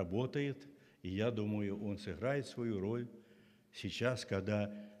 работает, и я думаю, он сыграет свою роль сейчас,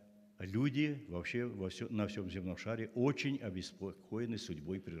 когда люди вообще на всем земном шаре очень обеспокоены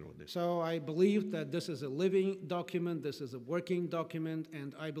судьбой природы. So I believe that this is a living document, this is a working document,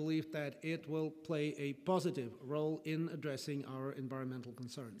 and I believe that it will play a positive role in addressing our environmental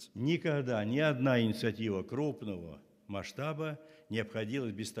concerns. Никогда ни одна инициатива крупного масштаба не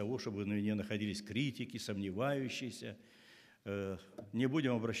обходилась без того, чтобы на ней находились критики, сомневающиеся. Не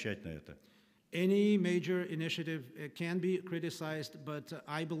будем обращать на это. Any major initiative can be criticized, but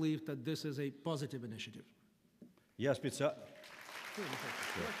I believe that this is a positive initiative. Я специально...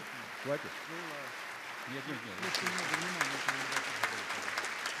 Хватит? Нет.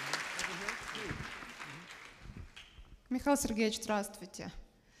 Mikhail Sergeyevich, здравствуйте.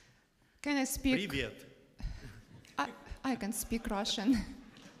 Can I speak? Привет. I can speak Russian.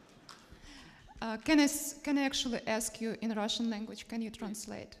 Can I actually ask you in Russian language? Can you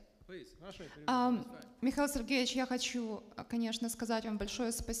translate? Михаил Сергеевич, я хочу, конечно, сказать вам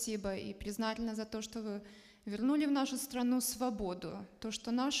большое спасибо и признательна за то, что вы вернули в нашу страну свободу, то,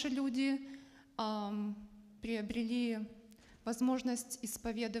 что наши люди приобрели возможность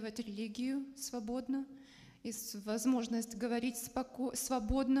исповедовать религию свободно, возможность говорить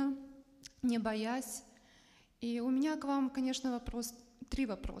свободно, не боясь. И у меня к вам, конечно, три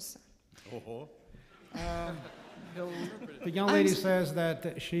вопроса. Ого. The young lady says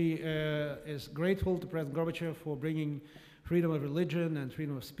that she is grateful to President Gorbachev for bringing freedom of religion and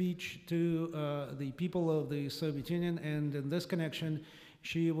freedom of speech to the people of the Soviet Union, and in this connection,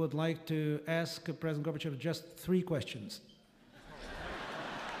 she would like to ask President Gorbachev just 3 questions.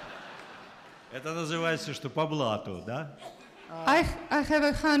 Это называется, что по блату, да? I have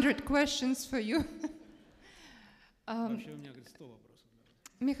 100 questions for you.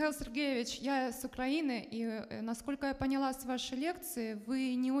 Михаил Сергеевич, я с Украины, и, насколько я поняла с вашей лекции,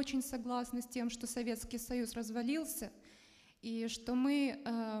 вы не очень согласны с тем, что Советский Союз развалился, и что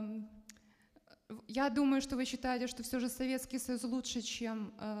я думаю, что вы считаете, что все же Советский Союз лучше,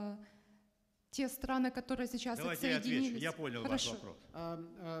 чем те страны, которые сейчас отсоединились. Давайте я отвечу, я понял ваш вопрос.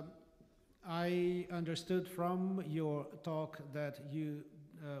 I understood from your talk that you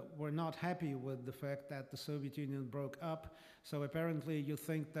were not happy with the fact that the Soviet Union broke up. So apparently you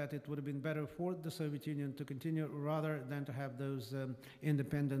think that it would have been better for the Soviet Union to continue rather than to have those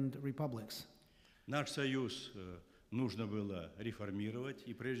independent republics. Наш союз нужно было реформировать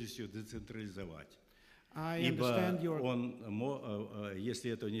и прежде всего децентрализовать. Ибо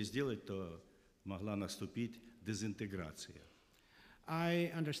если этого не сделать, то могла наступить дезинтеграция.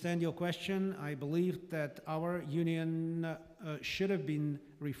 I understand your question. I believe that our union should have been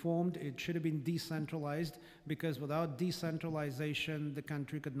reformed. It should have been decentralized, because without decentralization, the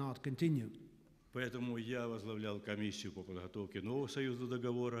country could not continue. Поэтому я возглавлял комиссию по подготовке нового союзного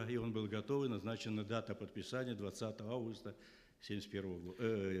договора, и он был готов, и назначена дата подписания 20 августа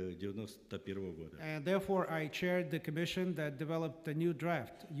 1991 года. And therefore, I chaired the commission that developed the new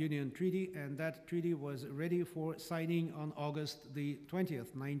draft union treaty, and that treaty was ready for signing on August the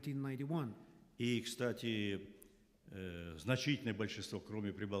 20th, 1991. И, кстати, значительное большинство,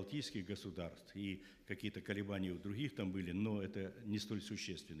 кроме прибалтийских государств, и какие-то колебания у других там были, но это не столь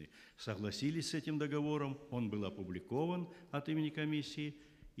существенные, согласились с этим договором, он был опубликован от имени комиссии,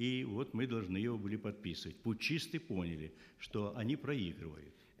 и вот мы должны его были подписывать. Путчисты поняли, что они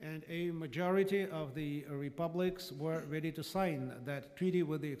проигрывают. And a majority of the republics were ready to sign that treaty,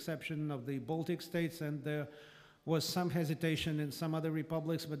 with the exception of the Baltic states, and there was some hesitation in some other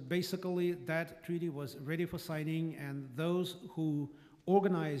republics, but basically that treaty was ready for signing, and those who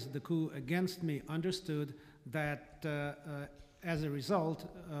organized the coup against me understood that as a result,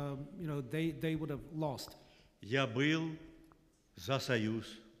 they would have lost. Я был за союз,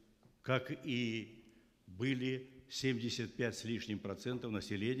 как и были 75 с лишним процентов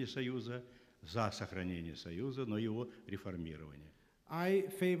населения союза за сохранение союза, но его реформирование. I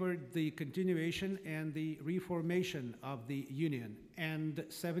favored the continuation and the reformation of the Union, and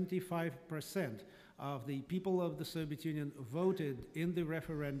 75% of the people of the Soviet Union voted in the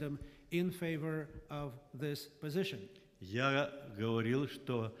referendum in favor of this position. Я говорил,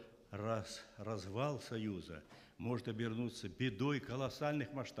 что развал Союза может обернуться бедой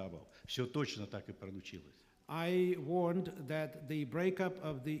колоссальных масштабов. Все точно так и получилось. I warned that the breakup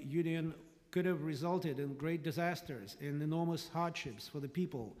of the Union could have resulted in great disasters, in enormous hardships for the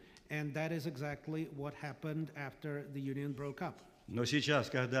people, and that is exactly what happened after the Union broke up. Но сейчас,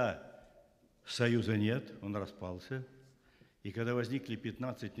 когда Союза нет, он распался, и когда возникли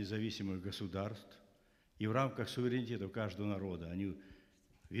 15 независимых государств, и в рамках суверенитета каждого народа они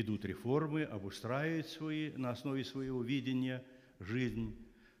ведут реформы, обустраивают на основе своего видения жизнь.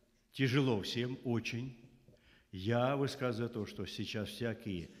 Тяжело всем, очень. Я высказываю то, что сейчас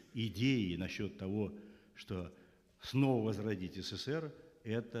всякие идеи насчет того, что снова возродить СССР,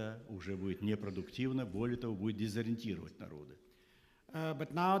 это уже будет непродуктивно, более того, будет дезориентировать народы.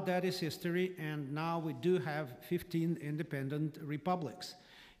 But now that is history, and now we do have 15 independent republics.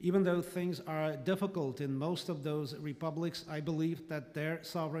 Even though things are difficult in most of those republics, I believe that their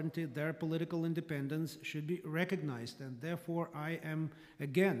sovereignty, their political independence should be recognized, and therefore I am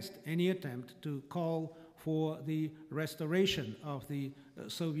against any attempt to call for the restoration of the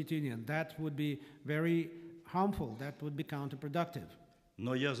Soviet Union. That would be very harmful, that would be counterproductive.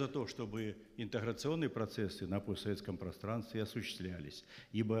 Но я за то, чтобы интеграционные процессы на постсоветском пространстве осуществлялись,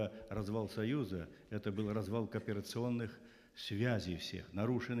 ибо развал Союза – это был развал кооперационных связей всех,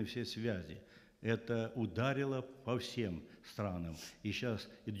 нарушены все связи. Это ударило по всем странам. И сейчас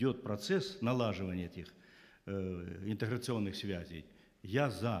идет процесс налаживания этих интеграционных связей. Я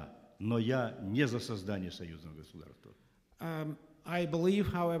за, но я не за создание союзного государства. I believe,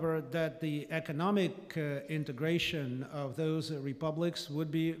 however, that the economic integration of those republics would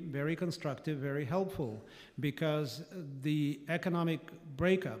be very constructive, very helpful, because the economic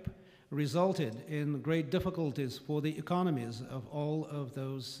breakup resulted in great difficulties for the economies of all of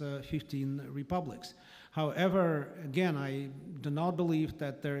those 15 republics. However, again, I do not believe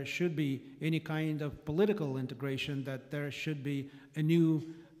that there should be any kind of political integration, that there should be a new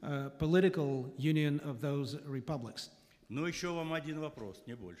political union of those republics. Ну, еще вам один вопрос,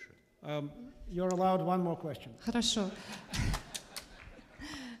 не больше. You're allowed one more question. Хорошо.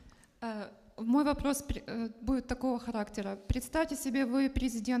 Мой вопрос будет такого характера. Представьте себе, вы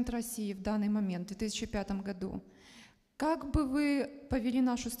президент России в данный момент, в 2005 году. Как бы вы повели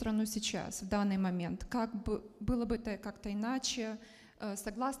нашу страну сейчас, в данный момент? Было бы это как-то иначе?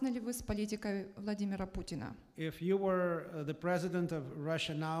 Согласны ли вы с политикой Владимира Путина? If you were the president of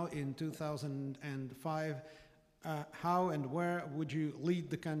Russia now in 2005, how and where would you lead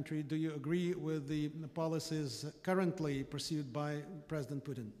the country? Do you agree with the policies currently pursued by President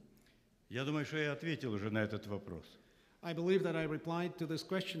Putin? Я думаю, что я ответил уже на этот вопрос. I believe that I replied to this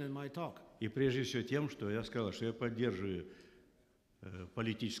question in my talk. И прежде всего тем, что я сказал, что я поддерживаю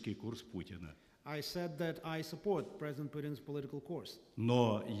политический курс Путина. I said that I support President Putin's political course.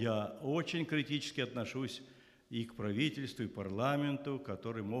 Но я очень критически отношусь и к правительству, и к парламенту,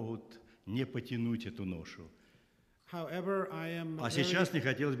 которые могут не потянуть эту ношу. However, А сейчас не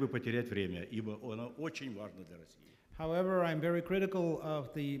хотелось бы потерять время, ибо оно очень важно для России. However, I'm very critical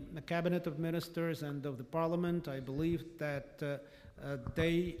of the cabinet of ministers and of the parliament. I believe that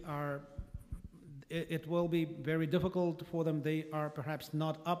it will be very difficult for them. They are perhaps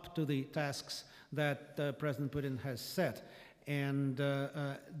not up to the tasks that President Putin has set. And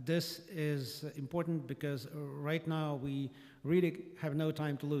this is important because right now we really have no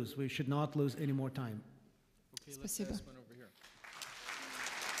time to lose. We should not lose any more time. Okay, let's ask one over here.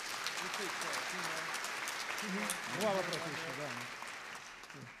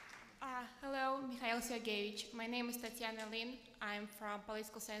 Hello, Mikhail Sergeyevich. My name is Tatiana Lin. I'm from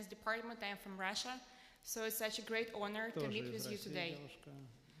Political Science Department. I'm from Russia. So it's such a great honor to meet with you today.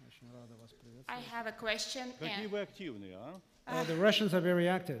 I have a question. Какие вы активные, а? The Russians are very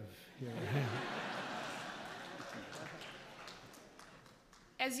active.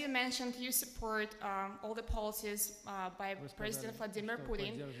 As you mentioned, you support all the policies by President Vladimir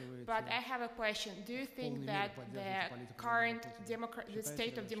Putin, but I have a question. Do you think that the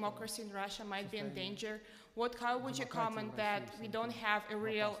state of democracy in Russia might be in danger? How would you comment that we don't have a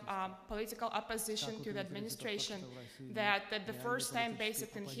real political opposition to the administration, that the first time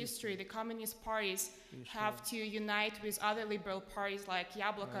basically in history the communist parties have to unite with other liberal parties like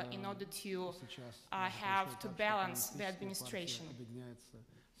Yabloko in order to have to balance the administration?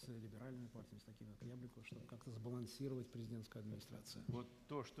 Либеральными партиями, с такими как Яблоко, чтобы как-то сбалансировать президентскую администрацию. Вот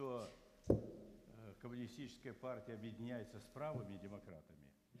то, что коммунистическая партия объединяется с правыми демократами,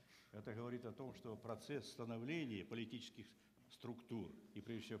 это говорит о том, что процесс становления политических структур и,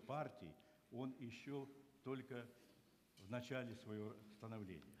 прежде всего, партий, он еще только в начале своего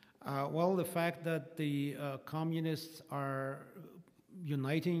становления. Well, the fact that the communists are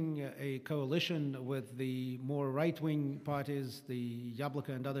uniting a coalition with the more right-wing parties, the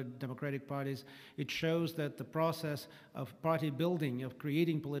Yabloko and other democratic parties, it shows that the process of party building, of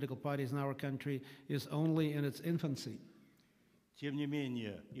creating political parties in our country is only in its infancy. Тем не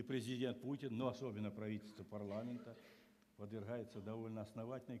менее, и президент Путин, но особенно правительство парламента, подвергается довольно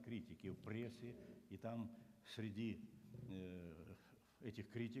основательной критике в прессе, и там среди этих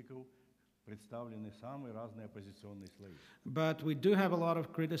критиков представлены самые разные оппозиционные слои. But we do have a lot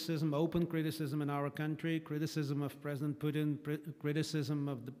of criticism, open criticism in our country, criticism of President Putin, criticism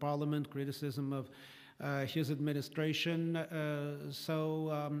of the parliament, criticism of his administration.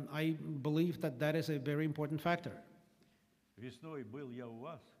 I believe that that is a very important factor. Весной был я у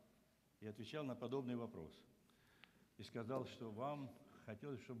вас и отвечал на подобный вопрос. И сказал, что вам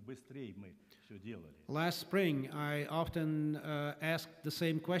хотелось, чтобы быстрее мы все делали. Last spring, I often asked the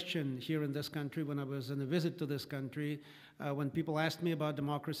same question here in this country when I was on a visit to this country, when people asked me about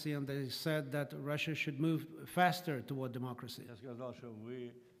democracy and they said that Russia should move faster toward democracy. Я сказал, что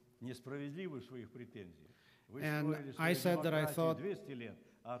вы несправедливы в своих претензиях. Вы And строили I свою said that I thought, демократию 200 лет,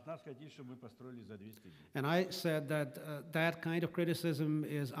 а от нас хотите, чтобы мы построили за 200 дней. and I said that that kind of criticism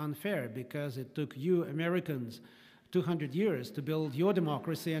is unfair because it took you Americans 200 years to build your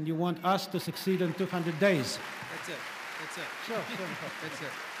democracy, and you want us to succeed in 200 days. That's it. That's it. Sure. That's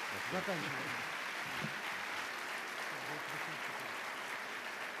it.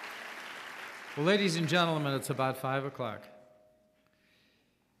 Well, ladies and gentlemen, it's about 5 o'clock.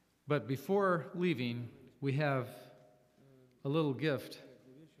 But before leaving, we have a little gift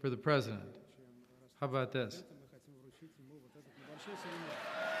for the president. How about this?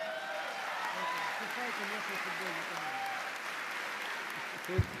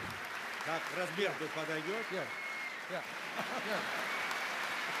 Как размер тут подойдет? Yeah.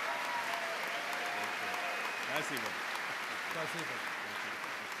 Спасибо.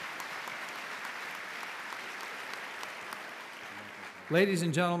 Ladies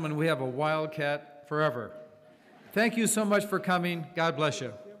and gentlemen, we have a wildcat forever. Thank you so much for coming. God bless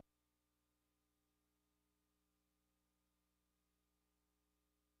you.